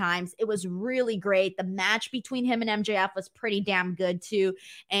many times. It was really great. The match between him and MJF was pretty damn good, too.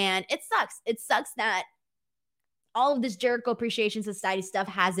 And it sucks. It sucks that all of this Jericho Appreciation Society stuff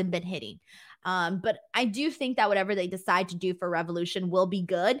hasn't been hitting. But I do think that whatever they decide to do for Revolution will be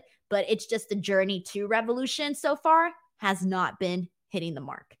good, but it's just the journey to Revolution so far has not been hitting the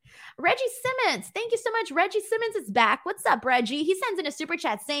mark. Reggie Simmons, thank you so much. Reggie Simmons is back. What's up, Reggie? He sends in a super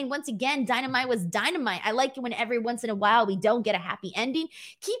chat saying, once again, Dynamite was dynamite. I like it when every once in a while we don't get a happy ending.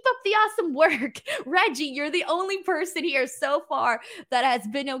 Keep up the awesome work. Reggie, you're the only person here so far that has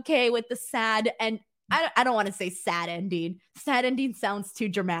been okay with the sad and I don't want to say sad ending. Sad ending sounds too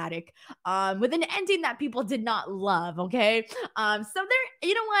dramatic. With an ending that people did not love, okay? So there,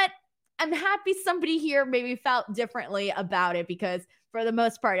 you know what? I'm happy somebody here maybe felt differently about it because for the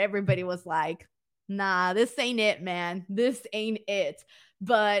most part, everybody was like, nah, this ain't it, man. This ain't it.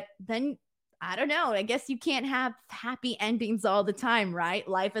 But then, I don't know. I guess you can't have happy endings all the time, right?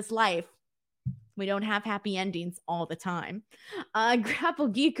 Life is life. We don't have happy endings all the time. Grapple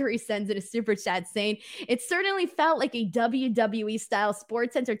Geekery sends in a super chat saying, it certainly felt like a WWE style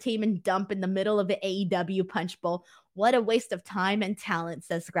sports entertainment dump in the middle of the AEW Punch Bowl. What a waste of time and talent,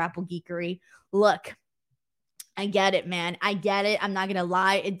 says Grapple Geekery. Look, I get it, man. I get it. I'm not going to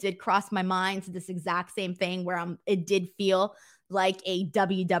lie. It did cross my mind to this exact same thing where it did feel like a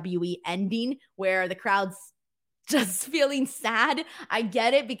WWE ending where the crowd's just feeling sad. I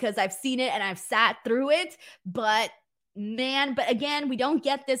get it because I've seen it and I've sat through it, but again, we don't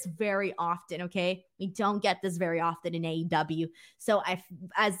get this very often, okay? We don't get this very often in AEW. So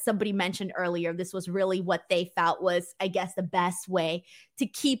as somebody mentioned earlier, this was really what they felt was, I guess, the best way to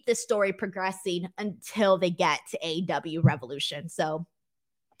keep the story progressing until they get to AEW Revolution. So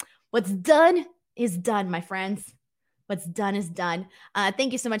what's done is done, my friends. What's done is done.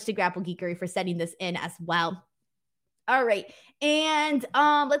 Thank you so much to Grapple Geekery for sending this in as well. All right. And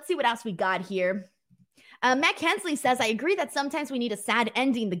let's see what else we got here. Matt Hensley says, I agree that sometimes we need a sad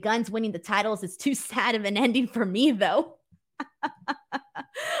ending. The Guns winning the titles is too sad of an ending for me, though.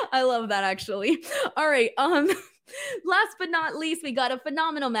 I love that, actually. All right. Last but not least, we got a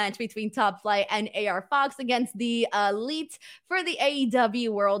phenomenal match between Top Flight and AR Fox against the Elite for the AEW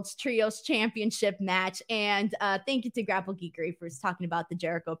World Trios Championship match. And thank you to Grapple Geekery for talking about the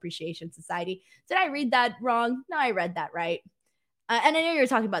Jericho Appreciation Society. Did I read that wrong? No, I read that right. And I know you're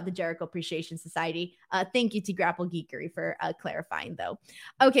talking about the Jericho Appreciation Society. Thank you to Grapple Geekery for clarifying, though.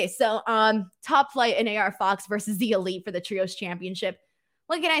 Okay, so Top Flight and AR Fox versus the Elite for the Trios Championship.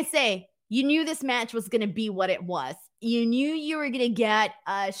 What can I say? You knew this match was going to be what it was. You knew you were going to get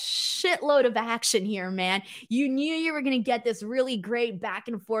a shitload of action here, man. You knew you were going to get this really great back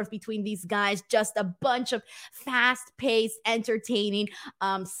and forth between these guys, just a bunch of fast-paced, entertaining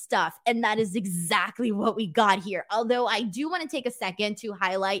stuff. And that is exactly what we got here. Although I do want to take a second to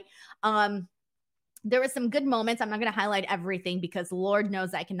highlight there were some good moments. I'm not going to highlight everything because Lord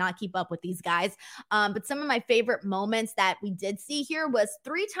knows I cannot keep up with these guys. But some of my favorite moments that we did see here was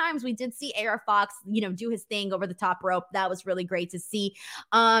 3 times we did see AR Fox, do his thing over the top rope. That was really great to see.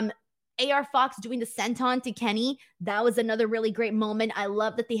 AR Fox doing the senton to Kenny. That was another really great moment. I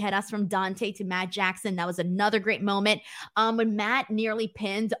love that they had us from Dante to Matt Jackson. That was another great moment. When Matt nearly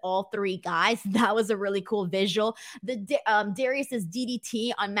pinned all 3 guys, that was a really cool visual. The Darius's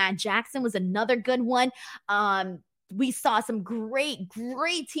DDT on Matt Jackson was another good one. We saw some great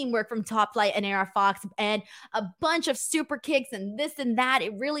teamwork from Top Flight and AR Fox and a bunch of super kicks and this and that.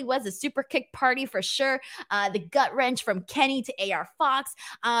 It really was a super kick party for sure. The gut wrench from Kenny to AR Fox.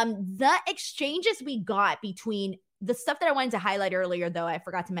 The exchanges we got between the stuff that I wanted to highlight earlier, though, I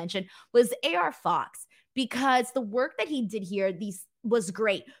forgot to mention, was AR Fox. Because the work that he did here, was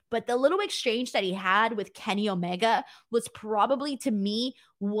great. But the little exchange that he had with Kenny Omega was probably, to me,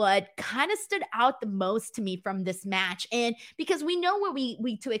 what kind of stood out the most to me from this match. And because we know what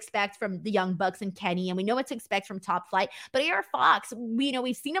we to expect from the Young Bucks and Kenny, and we know what to expect from Top Flight. But AR Fox,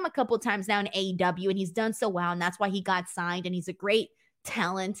 we've seen him a couple of times now in AEW, and he's done so well, and that's why he got signed, and he's a great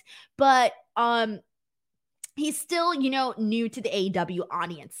talent. But he's still, new to the AEW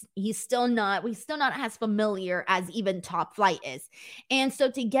audience. He's still not as familiar as even Top Flight is. And so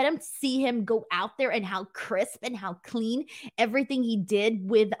to see him go out there and how crisp and how clean everything he did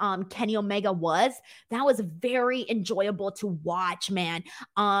with Kenny Omega that was very enjoyable to watch, man.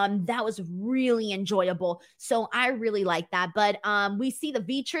 That was really enjoyable. So I really like that. But we see the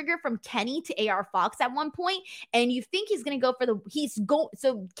V trigger from Kenny to AR Fox at one point, and you think he's going to go for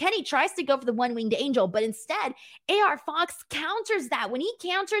so Kenny tries to go for the one-winged angel, but instead instead, AR Fox counters that. When he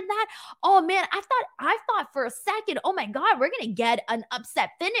countered that, oh man, I thought for a second, oh my God, we're gonna get an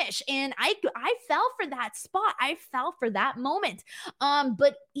upset finish. And I fell for that spot. I fell for that moment.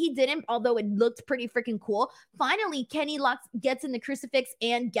 But he didn't, although it looked pretty freaking cool. Finally, Kenny Lux gets in the crucifix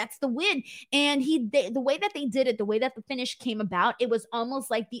and gets the win. And the way that they did it, the way that the finish came about, it was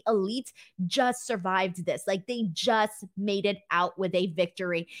almost like the Elite just survived this. Like they just made it out with a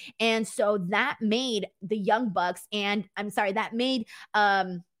victory. And so that made the Young Bucks that made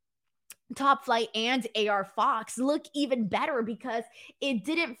Top Flight and AR Fox look even better because it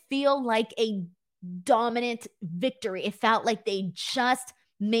didn't feel like a dominant victory. It felt like they just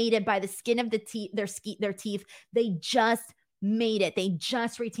made it by the skin of their teeth. They just made it. They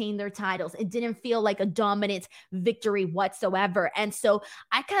just retained their titles. It didn't feel like a dominant victory whatsoever. And so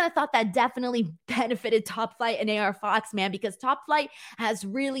I kind of thought that definitely benefited Top Flight and AR Fox, man, because Top Flight has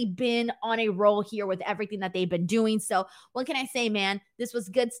really been on a roll here with everything that they've been doing. So what can I say, man? This was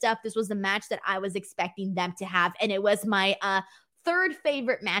good stuff. This was the match that I was expecting them to have. And it was my third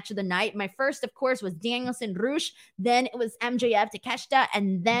favorite match of the night. My first, of course, was Danielson Rush. Then it was MJF Takeshita.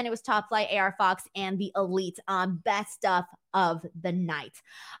 And then it was Top Flight, AR Fox, and the Elite. Best stuff of the night.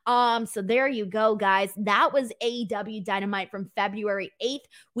 So there you go, guys. That was AEW Dynamite from February 8th.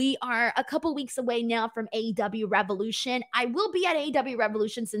 We are a couple weeks away now from AEW Revolution. I will be at AEW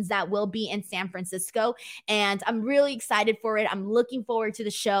Revolution since that will be in San Francisco. And I'm really excited for it. I'm looking forward to the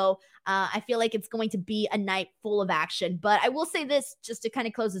show. I feel like it's going to be a night full of action. But I will say this, just to kind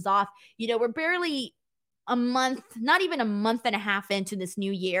of close this off, we're barely a month, not even a month and a half into this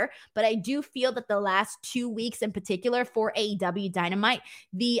new year, but I do feel that the last 2 weeks in particular for AEW Dynamite,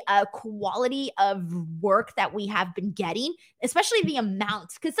 the quality of work that we have been getting, especially the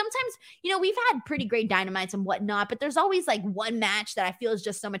amount, because sometimes, we've had pretty great Dynamites and whatnot, but there's always like one match that I feel is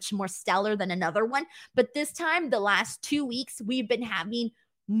just so much more stellar than another one. But this time, the last 2 weeks, we've been having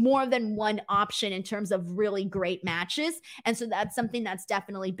more than one option in terms of really great matches. And so that's something that's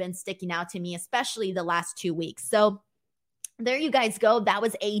definitely been sticking out to me, especially the last 2 weeks. So there you guys go. That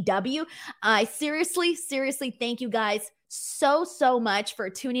was AEW. I seriously thank you guys so much for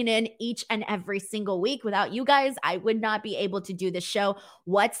tuning in each and every single week. Without you guys, I would not be able to do the show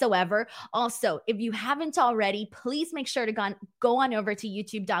whatsoever. Also, if you haven't already, please make sure to go on over to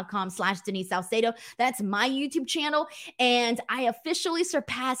youtube.com/Denise Salcedo. That's my YouTube channel. And I officially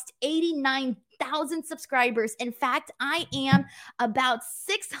surpassed 89,000 subscribers. In fact, I am about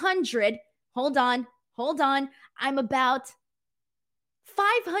 600. Hold on. I'm about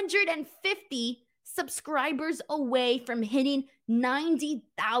 550 subscribers away from hitting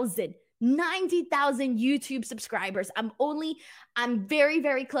 90,000 YouTube subscribers. I'm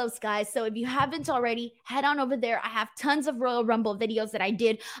very close, guys. So if you haven't already, head on over there. I have tons of Royal Rumble videos that I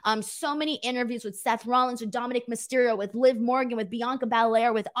did. So many interviews with Seth Rollins, with Dominic Mysterio, with Liv Morgan, with Bianca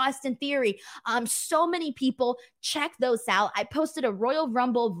Belair, with Austin Theory. So many people. Check those out. I posted a Royal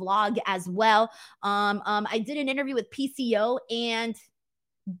Rumble vlog as well. I did an interview with PCO and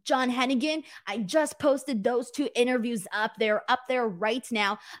John Hennigan. I just posted those 2 interviews up. They're up there right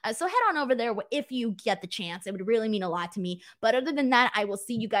now. So head on over there if you get the chance. It would really mean a lot to me. But other than that, I will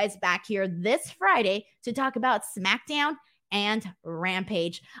see you guys back here this Friday to talk about SmackDown and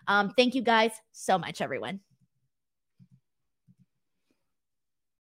Rampage. Thank you guys so much, everyone.